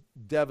was just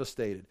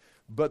devastated.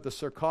 But the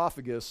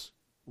sarcophagus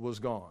was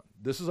gone.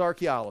 This is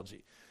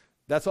archaeology.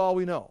 That's all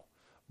we know.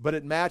 But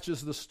it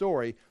matches the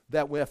story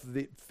that when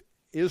the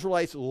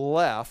Israelites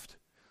left,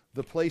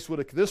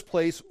 this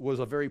place was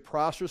a very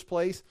prosperous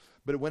place,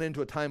 but it went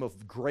into a time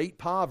of great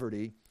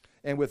poverty.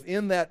 And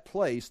within that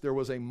place, there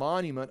was a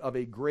monument of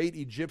a great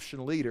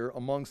Egyptian leader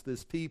amongst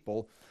this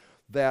people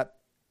that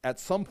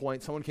at some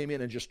point someone came in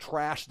and just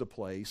trashed the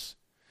place.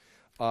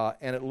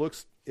 And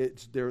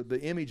the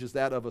image is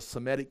that of a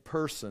Semitic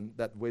person,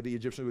 that way the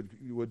Egyptians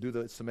would do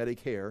the Semitic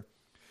hair.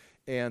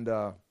 And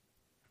the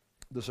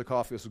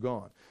sarcophagus is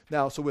gone.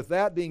 Now, so with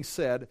that being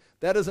said,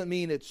 that doesn't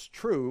mean it's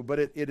true, but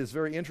it is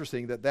very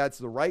interesting that that's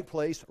the right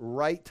place,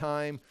 right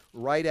time,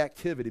 right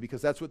activity,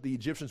 because that's what the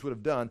Egyptians would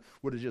have done,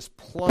 would have just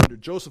plundered.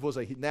 Joseph was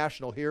a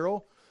national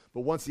hero,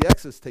 but once the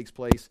Exodus takes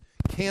place,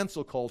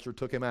 cancel culture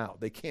took him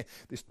out. They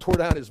tore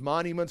down his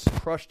monuments,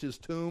 crushed his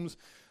tombs.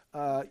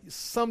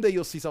 Someday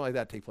you'll see something like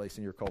that take place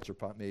in your culture,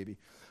 maybe.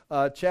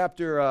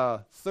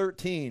 Chapter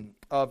 13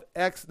 of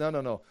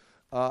Exodus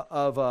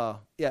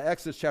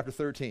chapter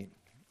 13.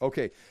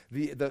 Okay,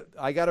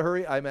 I got to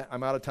hurry. I'm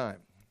out of time.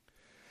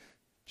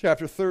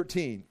 Chapter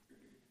 13.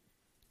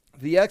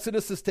 The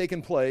Exodus has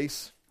taken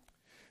place.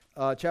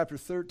 Chapter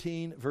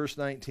 13, verse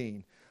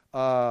 19.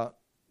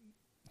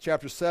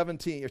 chapter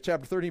 17, or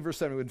chapter 13, verse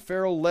 7, when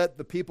Pharaoh let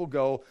the people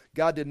go,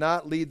 God did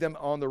not lead them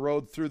on the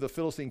road through the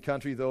Philistine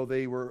country, though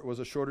was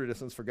a shorter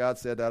distance, for God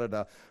said,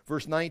 da-da-da.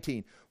 Verse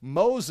 19,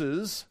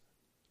 Moses,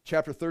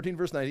 chapter 13,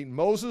 verse 19,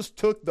 Moses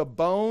took the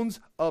bones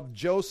of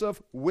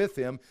Joseph with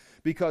him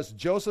because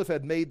Joseph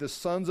had made the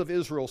sons of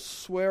Israel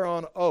swear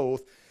on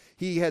oath.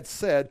 He had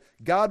said,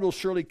 God will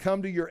surely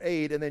come to your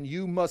aid, and then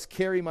you must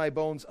carry my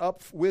bones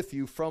up with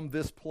you from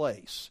this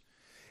place.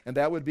 And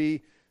that would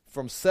be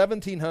from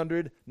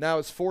 1700, now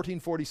it's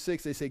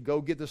 1446, they say,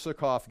 go get the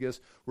sarcophagus.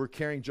 We're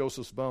carrying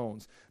Joseph's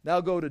bones. Now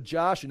go to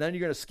Joshua. Then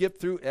you're going to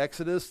skip through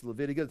Exodus,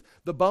 Leviticus.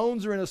 The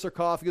bones are in a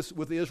sarcophagus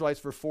with the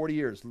Israelites for 40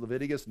 years.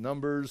 Leviticus,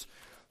 Numbers,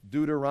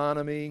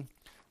 Deuteronomy.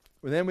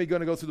 And then we're going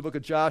to go through the book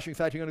of Joshua. In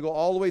fact, you're going to go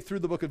all the way through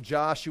the book of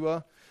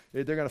Joshua.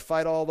 They're going to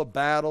fight all the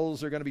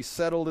battles. They're going to be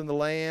settled in the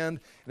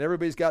land. And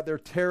everybody's got their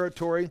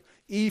territory.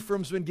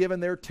 Ephraim's been given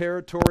their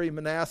territory.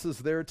 Manasseh's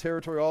their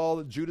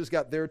territory. Judah's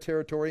got their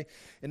territory.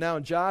 And now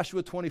in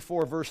Joshua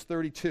 24, verse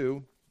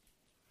 32,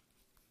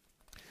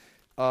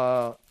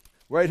 right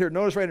here,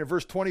 notice right in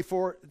verse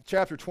 24,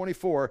 chapter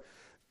 24,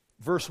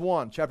 verse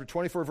 1. Chapter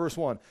 24, verse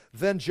 1.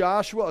 Then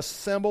Joshua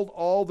assembled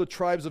all the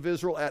tribes of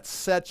Israel at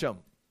Shechem.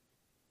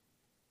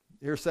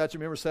 Here's Shechem.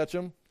 Remember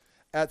Shechem?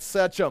 At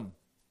Shechem.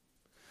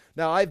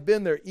 Now, I've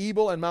been there,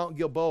 Ebal and Mount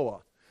Gilboa.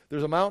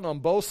 There's a mountain on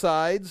both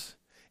sides,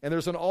 and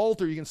there's an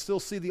altar. You can still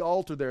see the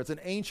altar there. It's an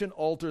ancient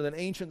altar, an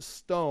ancient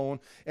stone,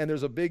 and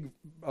there's a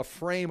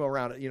frame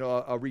around it,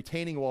 a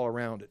retaining wall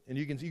around it. And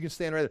you can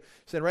stand right there.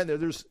 Stand right there.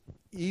 There's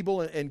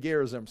Ebal and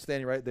Gerizim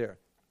standing right there.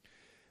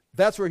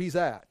 That's where he's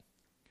at.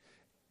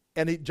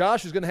 And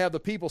Joshua's going to have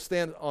the people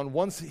stand on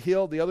one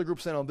hill, the other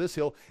group stand on this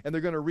hill, and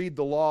they're going to read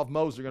the law of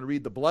Moses. They're going to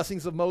read the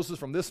blessings of Moses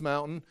from this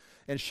mountain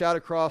and shout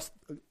across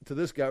to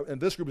this guy.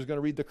 And this group is going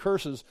to read the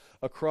curses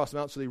across the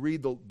mountain. So they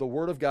read the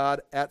word of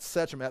God at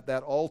Shechem, at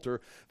that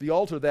altar. The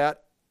altar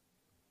that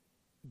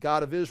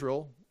God of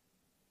Israel,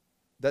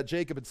 that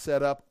Jacob had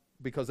set up,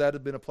 because that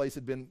had been a place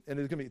and it's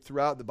going to be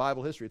throughout the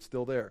Bible history. It's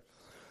still there.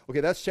 Okay,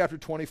 that's chapter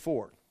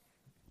 24.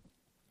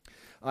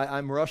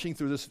 I'm rushing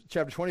through this.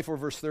 Chapter 24,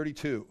 verse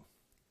 32.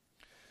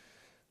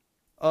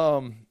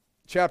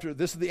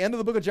 This is the end of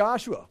the book of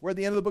Joshua. We're at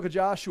the end of the book of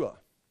Joshua.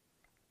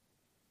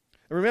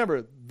 And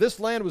remember, this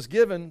land was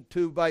given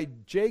by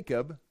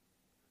Jacob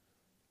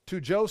to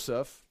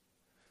Joseph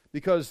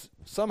because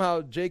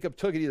somehow Jacob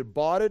took it, either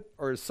bought it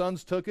or his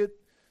sons took it.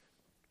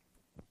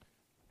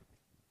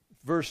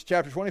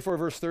 Chapter 24,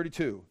 verse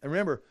 32. And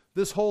remember,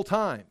 this whole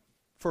time,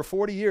 for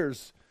 40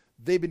 years,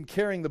 they've been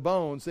carrying the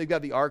bones. They've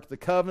got the Ark of the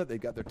Covenant.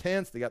 They've got their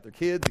tents. They got their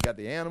kids. They got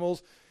the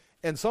animals.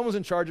 And someone's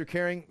in charge of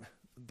carrying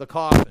the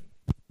coffin.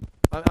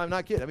 I'm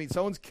not kidding. I mean,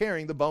 someone's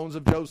carrying the bones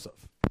of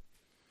Joseph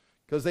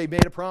because they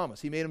made a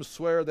promise. He made him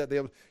swear that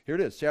here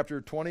it is,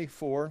 chapter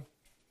 24,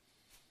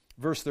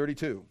 verse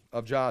 32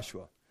 of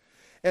Joshua.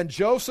 And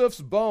Joseph's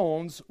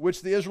bones,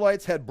 which the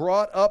Israelites had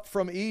brought up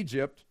from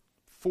Egypt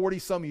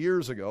 40-some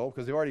years ago,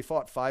 because they've already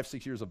fought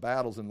 5-6 years of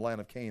battles in the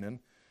land of Canaan,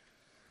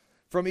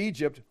 from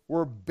Egypt,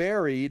 were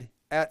buried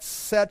at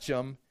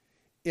Shechem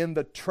in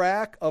the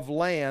tract of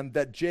land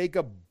that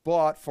Jacob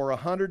bought for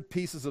 100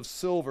 pieces of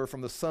silver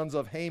from the sons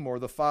of Hamor,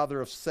 the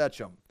father of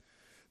Shechem.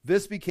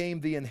 This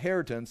became the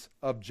inheritance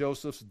of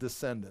Joseph's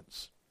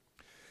descendants.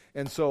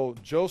 And so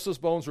Joseph's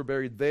bones were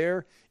buried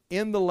there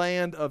in the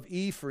land of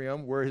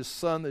Ephraim, where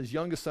his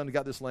youngest son,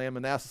 got this land.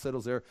 Manasseh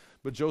settles there,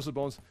 but Joseph's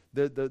bones,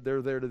 they're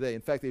there today.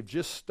 In fact, they've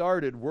just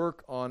started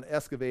work on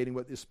excavating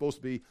what is supposed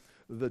to be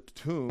the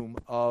tomb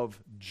of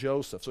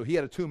Joseph. So he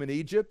had a tomb in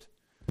Egypt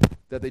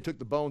that they took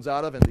the bones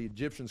out of, and the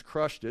Egyptians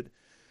crushed it.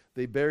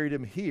 They buried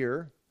him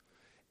here,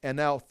 and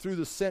now through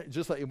the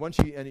just like once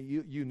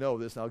you know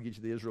this, and I'll get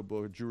you the Israel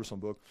book, Jerusalem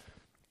book.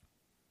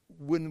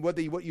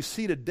 What you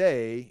see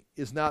today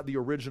is not the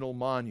original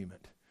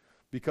monument,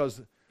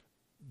 because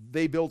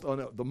they built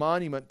the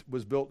monument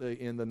was built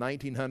in the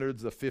 1900s,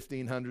 the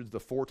 1500s,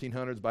 the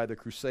 1400s by the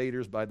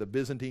Crusaders, by the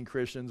Byzantine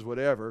Christians,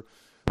 whatever,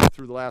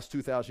 through the last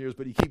 2,000 years.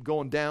 But you keep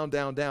going down,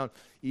 down, down.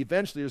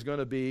 Eventually, there's going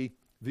to be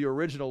the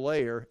original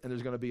layer, and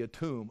there's going to be a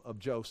tomb of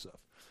Joseph.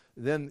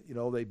 Then,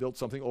 they built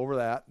something over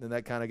that, and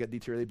that kind of got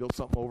deteriorated. They built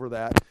something over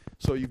that.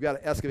 So you've got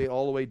to excavate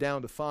all the way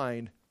down to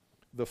find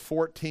the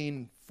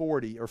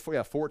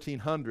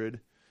 1400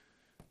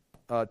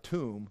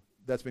 tomb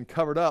that's been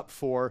covered up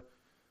for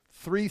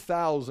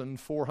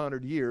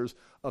 3,400 years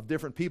of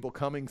different people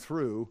coming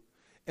through,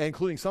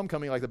 including some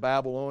coming like the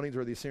Babylonians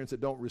or the Assyrians that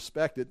don't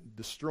respect it,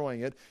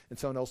 destroying it, and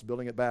someone else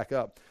building it back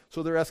up.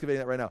 So they're excavating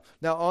that right now.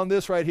 Now on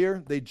this right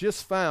here, they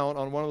just found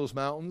on one of those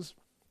mountains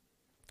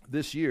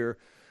this year,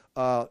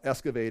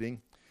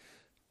 excavating,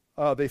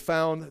 they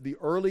found the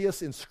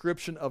earliest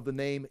inscription of the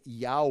name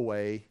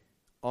Yahweh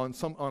on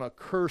a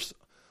curse.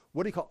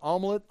 What do you call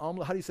amulet? How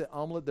do you say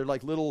amulet? They're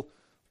like little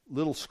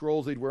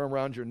scrolls they'd wear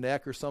around your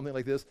neck or something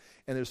like this,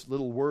 and there's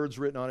little words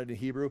written on it in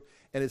Hebrew,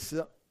 and it's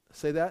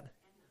say that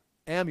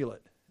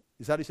amulet.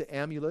 Is that how you say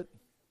amulet?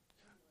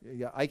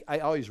 Yeah, I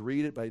always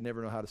read it, but I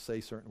never know how to say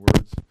certain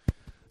words.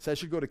 So I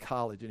should go to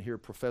college and hear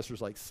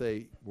professors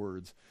say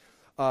words.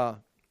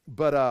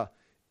 But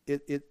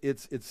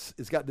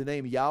it's got the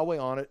name Yahweh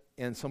on it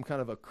and some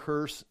kind of a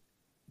curse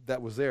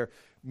that was there,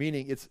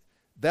 meaning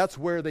that's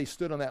where they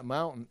stood on that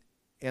mountain,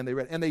 and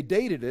they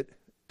dated it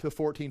to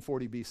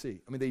 1440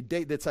 BC. I mean,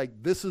 it's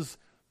like, this is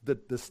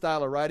the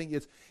style of writing.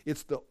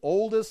 It's the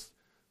oldest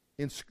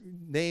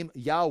name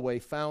Yahweh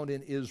found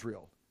in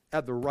Israel,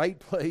 at the right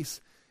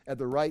place, at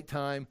the right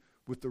time,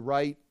 with the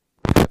right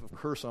type of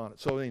curse on it.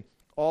 So I mean,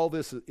 all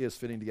this is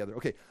fitting together.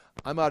 Okay,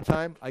 I'm out of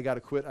time. I got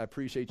to quit. I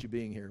appreciate you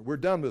being here. We're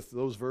done with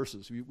those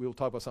verses. We'll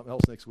talk about something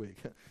else next week.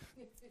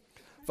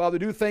 Father,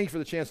 do thank you for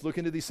the chance to look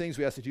into these things.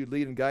 We ask that you'd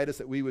lead and guide us,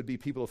 that we would be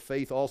people of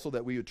faith also,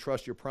 that we would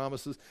trust your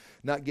promises,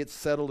 not get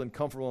settled and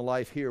comfortable in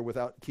life here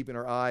without keeping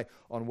our eye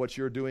on what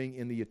you're doing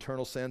in the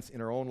eternal sense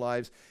in our own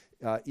lives,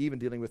 even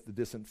dealing with the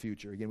distant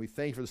future. Again, we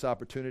thank you for this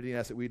opportunity and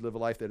ask that we'd live a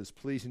life that is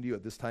pleasing to you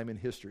at this time in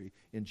history.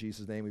 In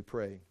Jesus' name we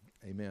pray.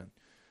 Amen.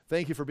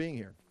 Thank you for being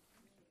here.